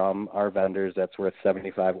gift from our vendors that's worth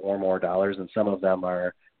 $75 or more, and some of them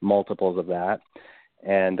are multiples of that.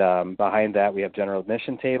 And behind that, we have general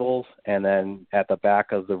admission tables, and then at the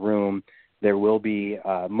back of the room, there will be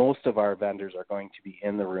most of our vendors are going to be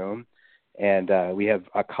in the room, and we have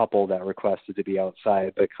a couple that requested to be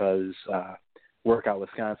outside because Workout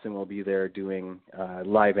Wisconsin will be there doing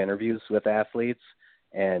live interviews with athletes,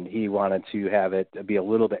 and he wanted to have it be a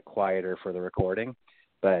little bit quieter for the recording.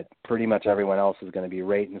 But pretty much everyone else is going to be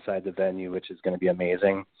right inside the venue, which is going to be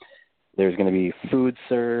amazing. There's going to be food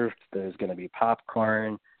served. There's going to be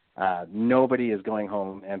popcorn. Nobody is going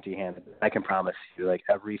home empty-handed. I can promise you, like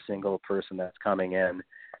every single person that's coming in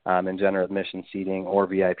general admission seating or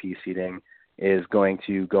VIP seating is going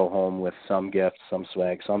to go home with some gifts, some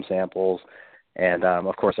swag, some samples. And,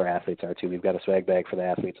 of course, our athletes are too. We've got a swag bag for the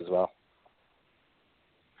athletes as well.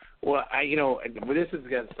 Well, this has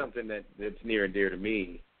got something that's near and dear to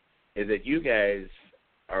me, is that you guys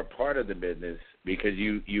are part of the business because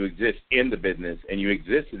you exist in the business, and you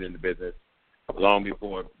existed in the business long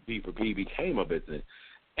before P4P became a business.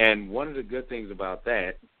 And one of the good things about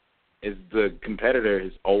that is the competitor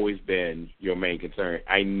has always been your main concern.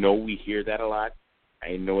 I know we hear that a lot.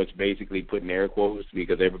 I know it's basically putting air quotes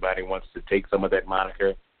because everybody wants to take some of that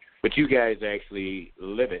moniker, but you guys actually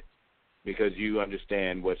live it because you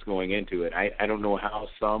understand what's going into it. I don't know how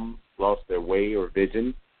some lost their way or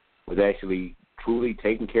vision with actually truly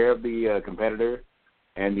taking care of the competitor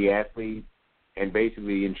and the athlete and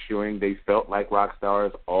basically ensuring they felt like rock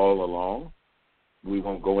stars all along. We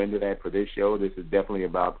won't go into that for this show. This is definitely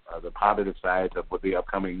about the positive sides of what the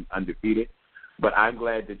upcoming Undefeated. But I'm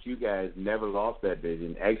glad that you guys never lost that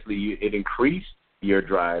vision. Actually, it increased your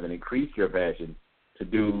drive and increased your passion to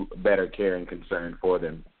do better care and concern for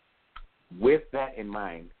them. With that in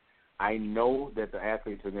mind, I know that the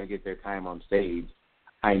athletes are going to get their time on stage.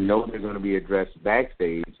 I know they're going to be addressed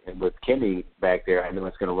backstage. And with Kenny back there, I know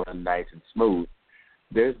it's going to run nice and smooth.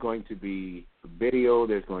 There's going to be video.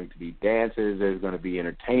 There's going to be dances. There's going to be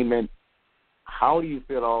entertainment. How do you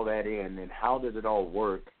fit all that in, and how does it all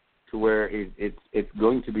work to where it's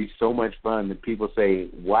going to be so much fun that people say,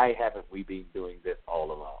 why haven't we been doing this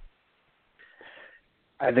all along?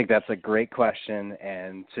 I think that's a great question,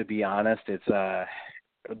 and to be honest, it's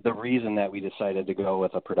the reason that we decided to go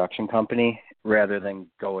with a production company rather than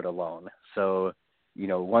go it alone. So,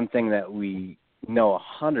 one thing that we know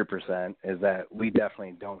 100% is that we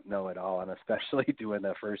definitely don't know it all, and especially doing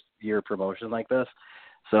the first year promotion like this.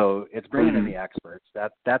 So it's bringing in the experts.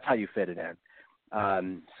 That's how you fit it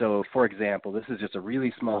in. So, for example, this is just a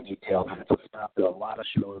really small detail, but it's a stop that a lot of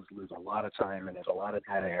shows lose a lot of time, and there's a lot of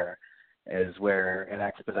dead air, is where an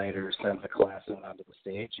expediter sends a class out onto the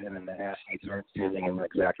stage, and then the athletes aren't standing in the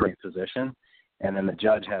exact right position, and then the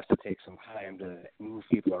judge has to take some time to move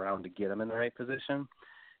people around to get them in the right position.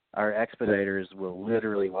 Our expediters will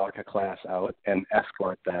literally walk a class out and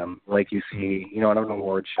escort them like you see, on an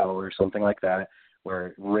award show or something like that,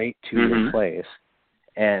 where right to your place.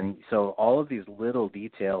 And so all of these little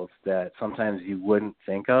details that sometimes you wouldn't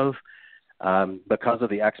think of, because of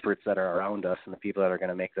the experts that are around us and the people that are going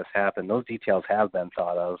to make this happen, those details have been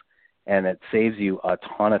thought of, and it saves you a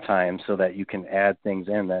ton of time so that you can add things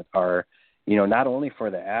in that are, not only for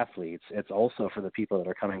the athletes, it's also for the people that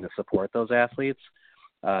are coming to support those athletes,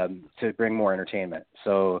 to bring more entertainment.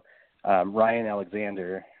 So Ryan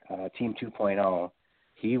Alexander, Team 2.0,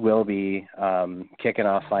 he will be kicking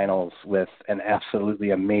off finals with an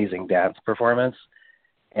absolutely amazing dance performance.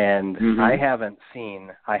 And I have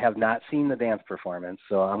not seen the dance performance,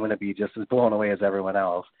 so I'm going to be just as blown away as everyone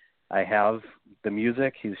else. I have the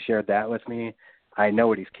music. He's shared that with me. I know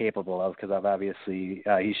what he's capable of because I've obviously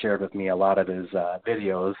he shared with me a lot of his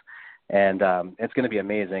videos, and it's going to be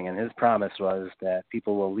amazing. And his promise was that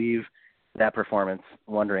people will leave that performance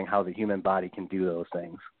wondering how the human body can do those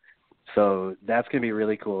things. So that's going to be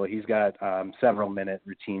really cool. He's got several minute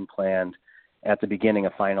routine planned at the beginning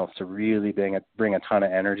of finals to really bring a ton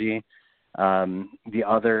of energy. The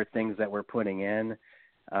other things that we're putting in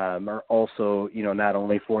are also, not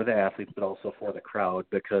only for the athletes, but also for the crowd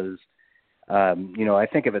because, I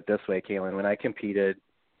think of it this way, Kaylin, when I competed,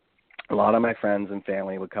 a lot of my friends and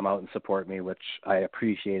family would come out and support me, which I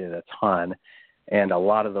appreciated a ton. And a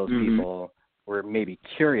lot of those people were maybe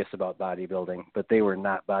curious about bodybuilding, but they were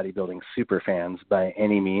not bodybuilding super fans by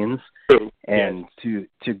any means. And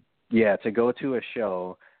to go to a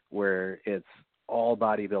show where it's all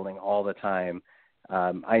bodybuilding all the time,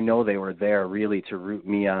 I know they were there really to root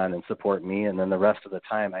me on and support me. And then the rest of the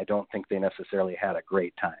time, I don't think they necessarily had a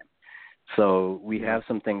great time. So we have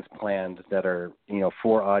some things planned that are,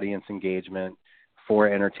 for audience engagement, for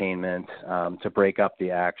entertainment, to break up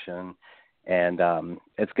the action. And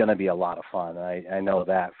it's going to be a lot of fun. I know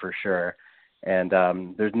that for sure. And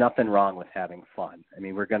there's nothing wrong with having fun. I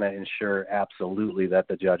mean, we're going to ensure absolutely that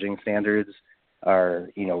the judging standards are,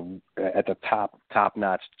 at the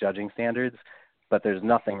top-notch judging standards, but there's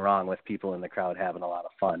nothing wrong with people in the crowd having a lot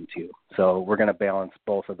of fun too. So we're going to balance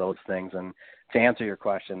both of those things. And to answer your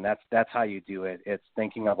question, that's how you do it. It's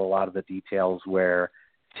thinking of a lot of the details where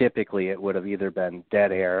typically it would have either been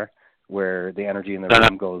dead air, where the energy in the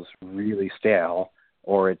room goes really stale,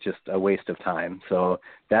 or it's just a waste of time. So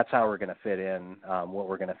that's how we're going to fit in what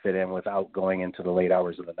we're going to fit in without going into the late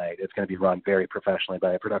hours of the night. It's going to be run very professionally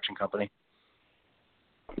by a production company.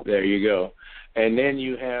 There you go. And then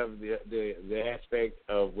you have the aspect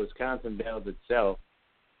of Wisconsin Dells itself.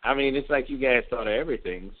 I mean, it's like you guys thought of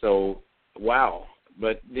everything. So, wow.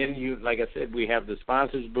 But then like I said, we have the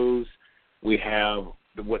sponsors booths, we have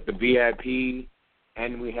the VIP,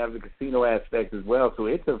 and we have the casino aspect as well. So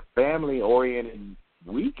it's a family-oriented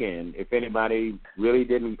weekend. If anybody really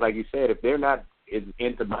didn't, like you said, if they're not as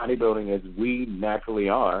into bodybuilding as we naturally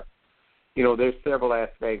are, there's several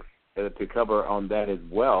aspects to cover on that as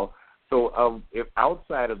well. So if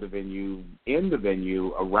outside of the venue, in the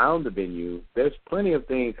venue, around the venue, there's plenty of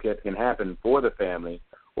things that can happen for the family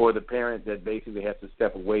or the parent that basically has to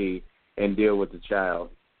step away and deal with the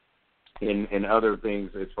child. And other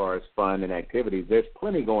things as far as fun and activities. There's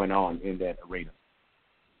plenty going on in that arena.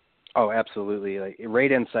 Oh, absolutely. Like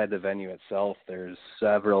right inside the venue itself, there's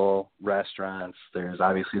several restaurants. There's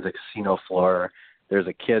obviously the casino floor. There's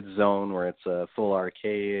a kids zone where it's a full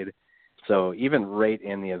arcade. So even right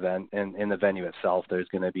in the event, in the venue itself, there's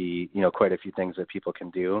going to be, quite a few things that people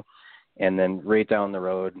can do. And then right down the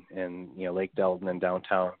road in, Lake Delton and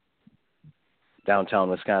downtown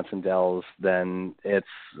Wisconsin Dells, then it's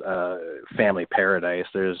family paradise.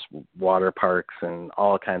 There's water parks and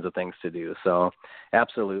all kinds of things to do. So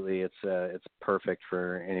absolutely, it's perfect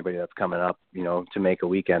for anybody that's coming up, to make a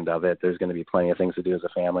weekend of it. There's going to be plenty of things to do as a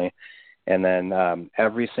family. And then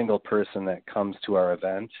every single person that comes to our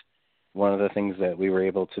event, one of the things that we were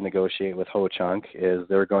able to negotiate with Ho Chunk is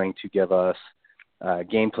they're going to give us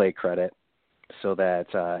gameplay credit so that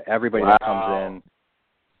everybody that comes in,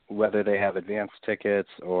 whether they have advance tickets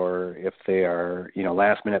or if they are,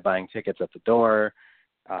 last minute buying tickets at the door,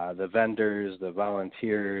 the vendors, the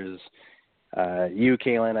volunteers, you,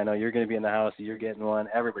 Kaylin, I know you're going to be in the house. You're getting one.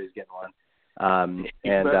 Everybody's getting one. So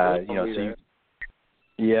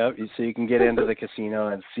you can get into the casino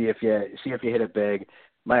and see if you hit it big.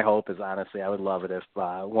 My hope is, honestly, I would love it if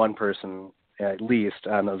one person at least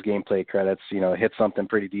on those gameplay credits, hit something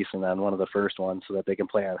pretty decent on one of the first ones so that they can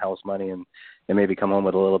play on house money and maybe come home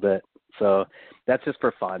with a little bit. So that's just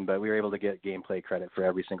for fun, but we were able to get gameplay credit for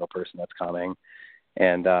every single person that's coming.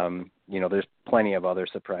 And, there's plenty of other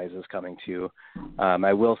surprises coming too.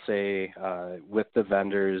 I will say with the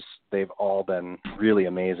vendors, they've all been really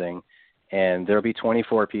amazing. And there'll be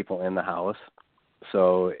 24 people in the house.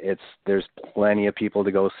 So there's plenty of people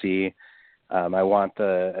to go see. I want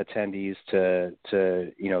the attendees to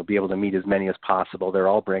be able to meet as many as possible. They're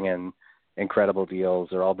all bringing incredible deals.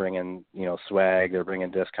 They're all bringing, swag. They're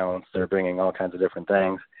bringing discounts. They're bringing all kinds of different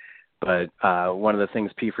things. But one of the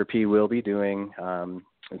things P4P will be doing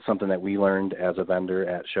it's something that we learned as a vendor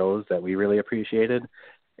at shows that we really appreciated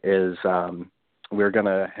is we're going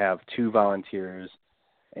to have 2 volunteers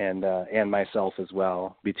and myself as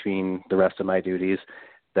well between the rest of my duties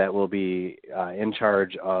that will be in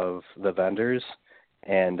charge of the vendors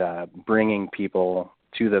and bringing people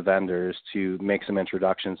to the vendors to make some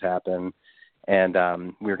introductions happen. And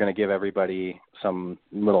we're going to give everybody some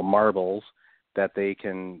little marbles that they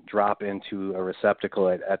can drop into a receptacle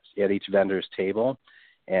at each vendor's table.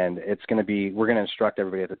 And it's going to be, we're going to instruct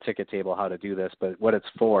everybody at the ticket table how to do this. But what it's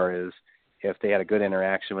for is if they had a good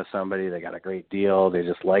interaction with somebody, they got a great deal, they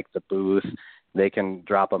just like the booth, they can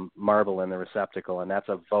drop a marble in the receptacle, and that's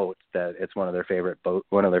a vote that it's one of their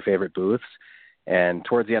favorite booths. And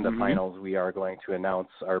towards the end of finals, we are going to announce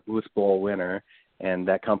our Booth Bowl winner, and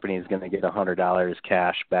that company is going to get $100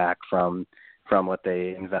 cash back from what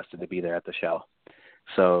they invested to be there at the show.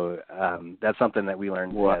 So that's something that we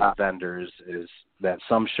learned as vendors is that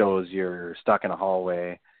some shows you're stuck in a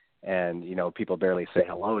hallway and, people barely say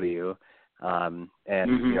hello to you.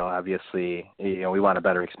 Obviously, we want a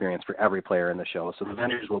better experience for every player in the show. So the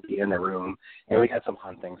vendors will be in the room, and we got some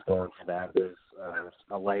fun things going for that. There's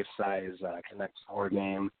a life-size Connect 4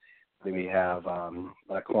 game. We have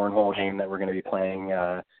a cornhole game that we're going to be playing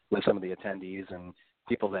with some of the attendees, and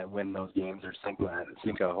people that win those games or sink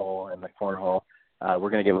a hole in the cornhole. We're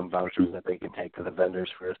going to give them vouchers that they can take to the vendors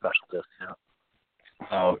for a special discount.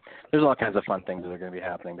 So there's all kinds of fun things that are going to be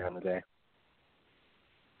happening during the day.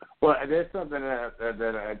 Well, there's something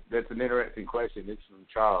that's an interesting question. It's from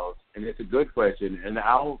Charles, and it's a good question. And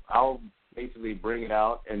I'll basically bring it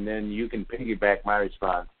out, and then you can piggyback my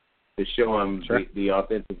response to show him the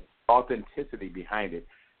authenticity behind it.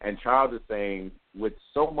 And Charles is saying, with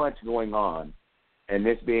so much going on, and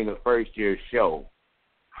this being a first-year show,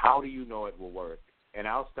 how do you know it will work? And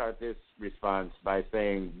I'll start this response by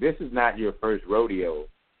saying this is not your first rodeo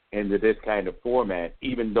into this kind of format,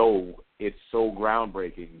 even though it's so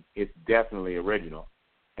groundbreaking. It's definitely original.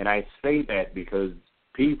 And I say that because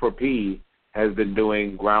P4P has been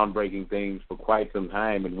doing groundbreaking things for quite some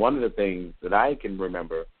time. And one of the things that I can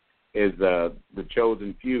remember is the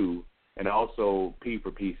Chosen Few and also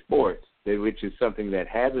P4P Sports, which is something that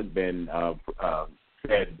hasn't been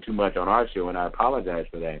said too much on our show, and I apologize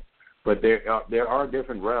for that. But there are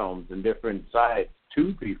different realms and different sides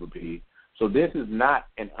to P4P. So this is not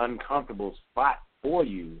an uncomfortable spot for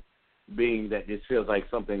you, being that this feels like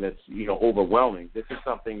something that's, overwhelming. This is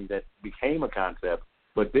something that became a concept,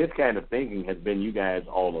 but this kind of thinking has been you guys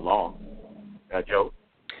all along. Joe?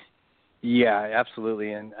 Yeah,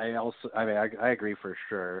 absolutely. And I agree for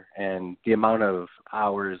sure. And the amount of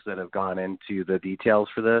hours that have gone into the details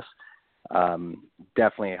for this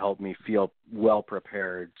definitely helped me feel well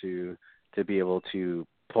prepared to be able to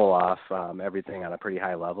pull off everything on a pretty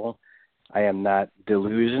high level. I am not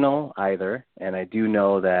delusional either, and I do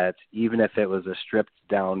know that even if it was a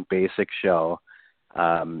stripped-down basic show,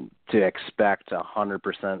 to expect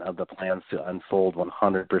 100% of the plans to unfold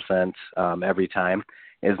 100% every time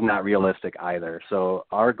is not realistic either. So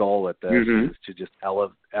our goal with this is to just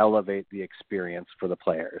elevate the experience for the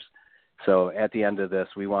players. So at the end of this,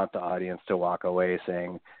 we want the audience to walk away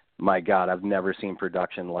saying, my God, I've never seen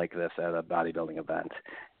production like this at a bodybuilding event.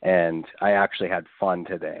 And I actually had fun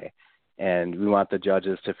today. And we want the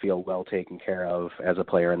judges to feel well taken care of as a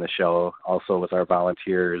player in the show, also with our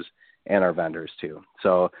volunteers and our vendors too.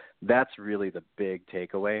 So that's really the big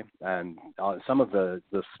takeaway. And some of the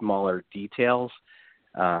smaller details,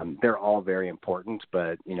 they're all very important,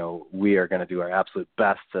 but, we are going to do our absolute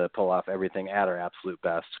best to pull off everything at our absolute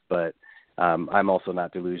best. But I'm also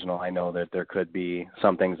not delusional. I know that there could be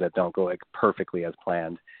some things that don't go perfectly as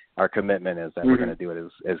planned. Our commitment is that we're going to do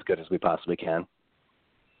it as good as we possibly can.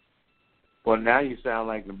 Well, now you sound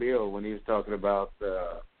like Nabil when he was talking about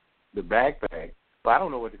the backpack. Well, I don't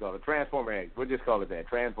know what to call it, Transformer eggs. We'll just call it that,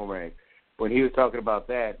 Transformer eggs. When he was talking about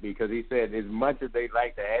that, because he said as much as they'd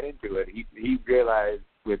like to add into it, he realized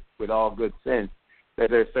with all good sense that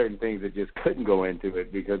there's certain things that just couldn't go into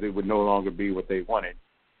it because it would no longer be what they wanted,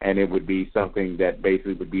 and it would be something that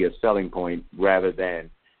basically would be a selling point rather than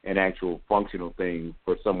an actual functional thing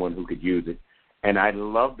for someone who could use it. And I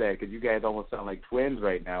love that because you guys almost sound like twins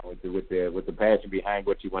right now with the passion behind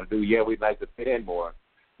what you want to do. Yeah, we'd like to fit in more,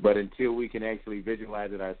 but until we can actually visualize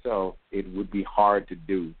it ourselves, it would be hard to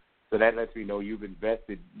do. So that lets me know you've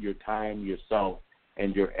invested your time, yourself,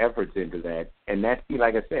 and your efforts into that. And that's,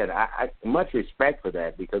 like I said, I much respect for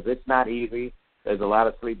that because it's not easy. There's a lot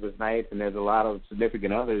of sleepless nights, and there's a lot of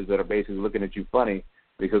significant others that are basically looking at you funny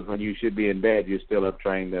because when you should be in bed, you're still up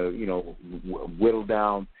trying to, whittle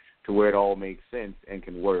down to where it all makes sense and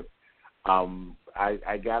can work.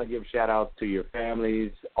 I got to give shout-outs to your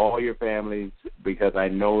families, all your families, because I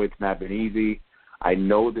know it's not been easy. I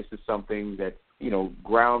know this is something that's,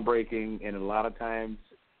 groundbreaking, and a lot of times,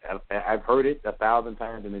 I've heard it 1,000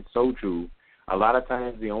 times, and it's so true. A lot of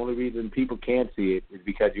times the only reason people can't see it is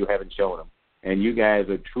because you haven't shown them. And you guys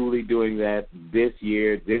are truly doing that this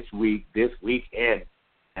year, this week, this weekend.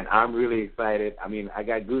 And I'm really excited. I mean, I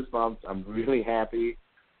got goosebumps. I'm really happy.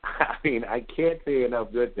 I mean, I can't say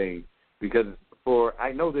enough good things because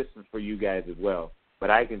I know this is for you guys as well, but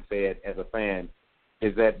I can say it as a fan,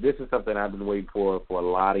 is that this is something I've been waiting for a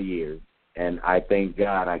lot of years, and I thank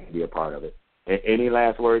God I can be a part of it. Any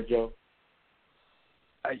last words, Joe?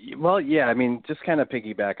 Well, yeah, I mean, just kind of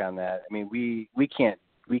piggyback on that. I mean, we can't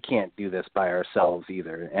do this by ourselves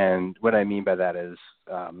either. And what I mean by that is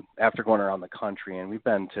after going around the country, and we've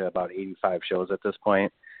been to about 85 shows at this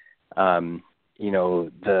point, the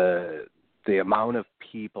amount of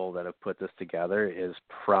people that have put this together is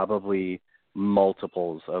probably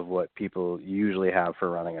multiples of what people usually have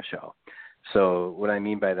for running a show. So what I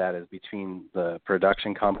mean by that is between the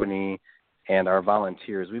production company and our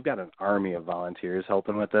volunteers, we've got an army of volunteers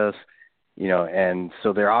helping with this, and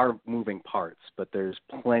so there are moving parts, but there's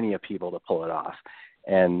plenty of people to pull it off.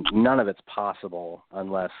 And none of it's possible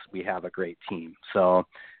unless we have a great team. So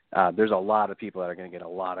there's a lot of people that are going to get a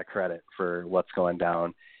lot of credit for what's going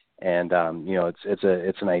down. And,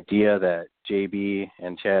 it's an idea that JB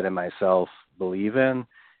and Chad and myself believe in.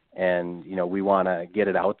 And, we want to get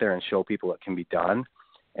it out there and show people what can be done.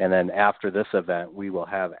 And then after this event, we will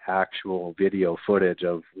have actual video footage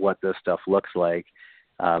of what this stuff looks like.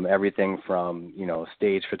 Everything from,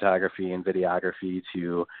 stage photography and videography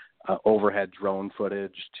to overhead drone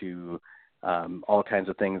footage to all kinds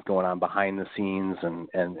of things going on behind the scenes. And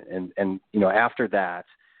after that,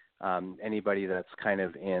 anybody that's kind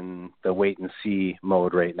of in the wait and see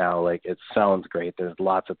mode right now, like it sounds great. There's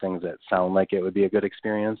lots of things that sound like it would be a good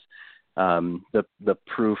experience. The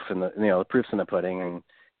proof and the proof's in the pudding,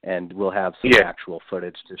 and we'll have some actual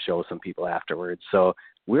footage to show some people afterwards. So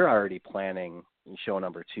we're already planning show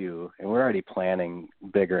number 2, and we're already planning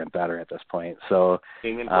bigger and better at this point. So,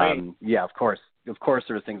 of course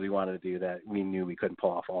there were things we wanted to do that we knew we couldn't pull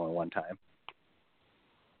off all in one time.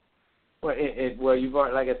 Well, you've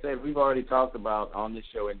already, like I said, we've already talked about on this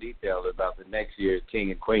show in detail about the next year's King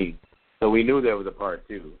and Queen. So we knew there was a part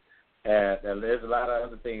 2. And there's a lot of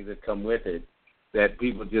other things that come with it that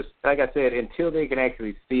people just, like I said, until they can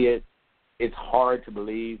actually see it, it's hard to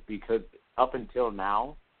believe because up until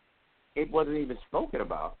now, it wasn't even spoken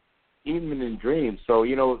about, even in dreams. So,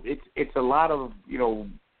 it's a lot of,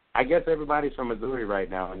 I guess everybody's from Missouri right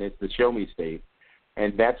now, and it's the show me state,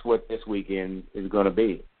 and that's what this weekend is going to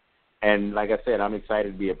be. And like I said, I'm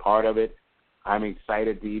excited to be a part of it. I'm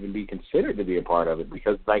excited to even be considered to be a part of it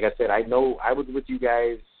because, like I said, I know I was with you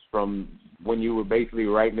guys from when you were basically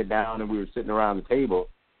writing it down and we were sitting around the table,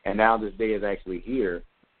 and now this day is actually here.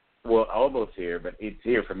 Well, almost here, but it's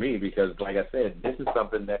here for me because, like I said, this is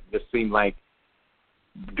something that just seemed like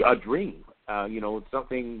a dream.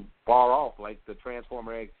 Something far off, like the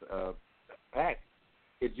Transformer X pack.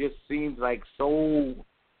 It just seems like so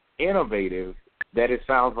innovative that it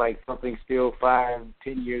sounds like something still 5-10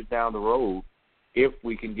 years down the road if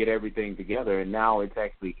we can get everything together, and now it's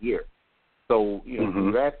actually here. So,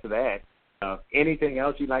 congrats to that. Anything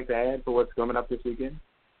else you'd like to add for what's coming up this weekend?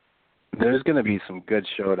 There's going to be some good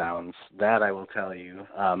showdowns, that I will tell you.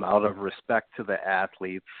 Out of respect to the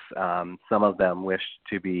athletes, some of them wish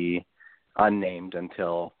to be unnamed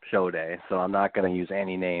until show day, so I'm not going to use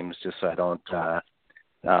any names just so I don't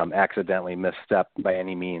accidentally misstep by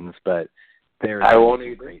any means, but there's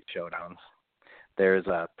some great showdowns. There's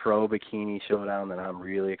a pro bikini showdown that I'm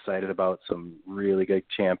really excited about, some really good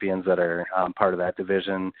champions that are part of that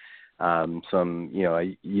division. Some,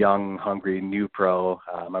 a young, hungry, new pro.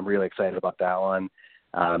 I'm really excited about that one.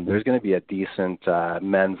 There's going to be a decent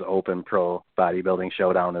men's open pro bodybuilding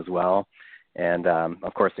showdown as well. And,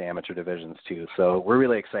 of course, the amateur divisions too. So we're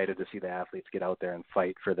really excited to see the athletes get out there and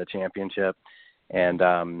fight for the championship. And,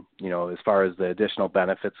 as far as the additional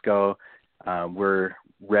benefits go, we're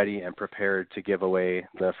ready and prepared to give away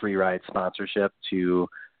the free ride sponsorship to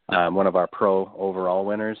one of our pro overall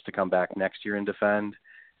winners to come back next year and defend.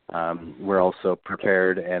 We're also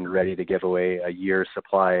prepared and ready to give away a year's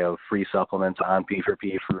supply of free supplements on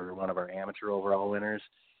P4P for one of our amateur overall winners.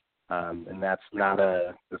 And that's not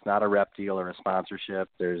a rep deal or a sponsorship.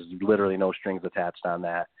 There's literally no strings attached on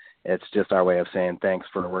that. It's just our way of saying thanks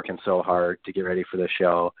for working so hard to get ready for the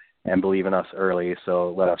show and believe in us early,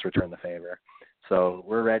 so let us return the favor. So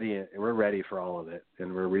we're ready for all of it,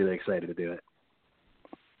 and we're really excited to do it.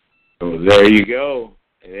 Well, there you go.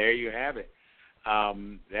 There you have it.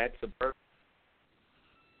 That's a perfect.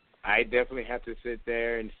 I definitely have to sit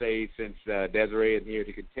there and say, since Desiree is here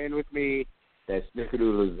to contend with me, that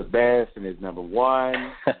Snickerdoodle is the best and is number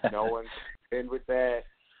one. No one can contend with that.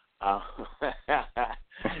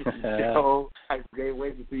 So I can't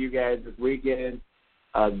wait to see you guys this weekend.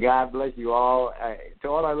 God bless you all. To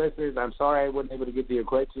all our listeners, I'm sorry I wasn't able to get to your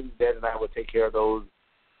questions. Dad and I will take care of those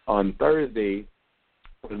on Thursday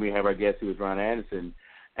when we have our guest, who is Ron Anderson.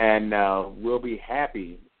 And we'll be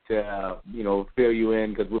happy to, fill you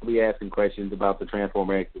in, because we'll be asking questions about the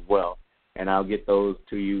Transformer X as well. And I'll get those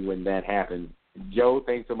to you when that happens. Joe,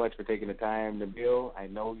 thanks so much for taking the time. Nabil, I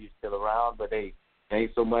know you're still around, but hey,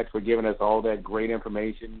 thanks so much for giving us all that great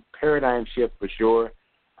information. Paradigm shift for sure.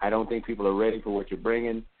 I don't think people are ready for what you're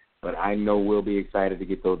bringing, but I know we'll be excited to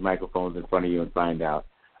get those microphones in front of you and find out.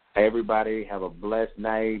 Everybody have a blessed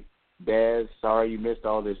night. Des, sorry you missed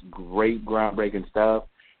all this great groundbreaking stuff.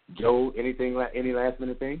 Joe, any last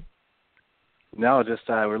minute thing? No, just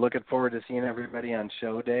we're looking forward to seeing everybody on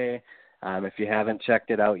show day. If you haven't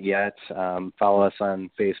checked it out yet, follow us on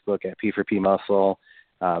Facebook at P4P Muscle,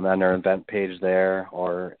 on our event page there,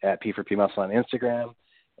 or at P4P Muscle on Instagram.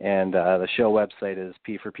 And the show website is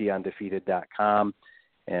P4PUndefeated.com.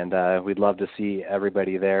 And we'd love to see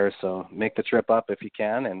everybody there. So make the trip up if you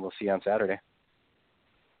can, and we'll see you on Saturday.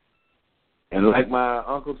 And like my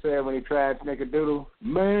uncle said when he tried Snickerdoodle,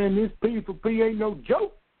 man, this P4P ain't no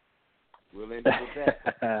joke. We'll end up with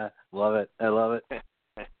that. Love it. I love it.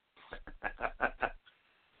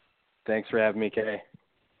 Thanks for having me, Kay.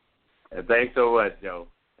 Thanks so much, Joe.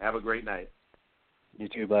 Have a great night. You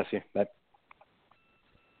too. Bless you. Bye.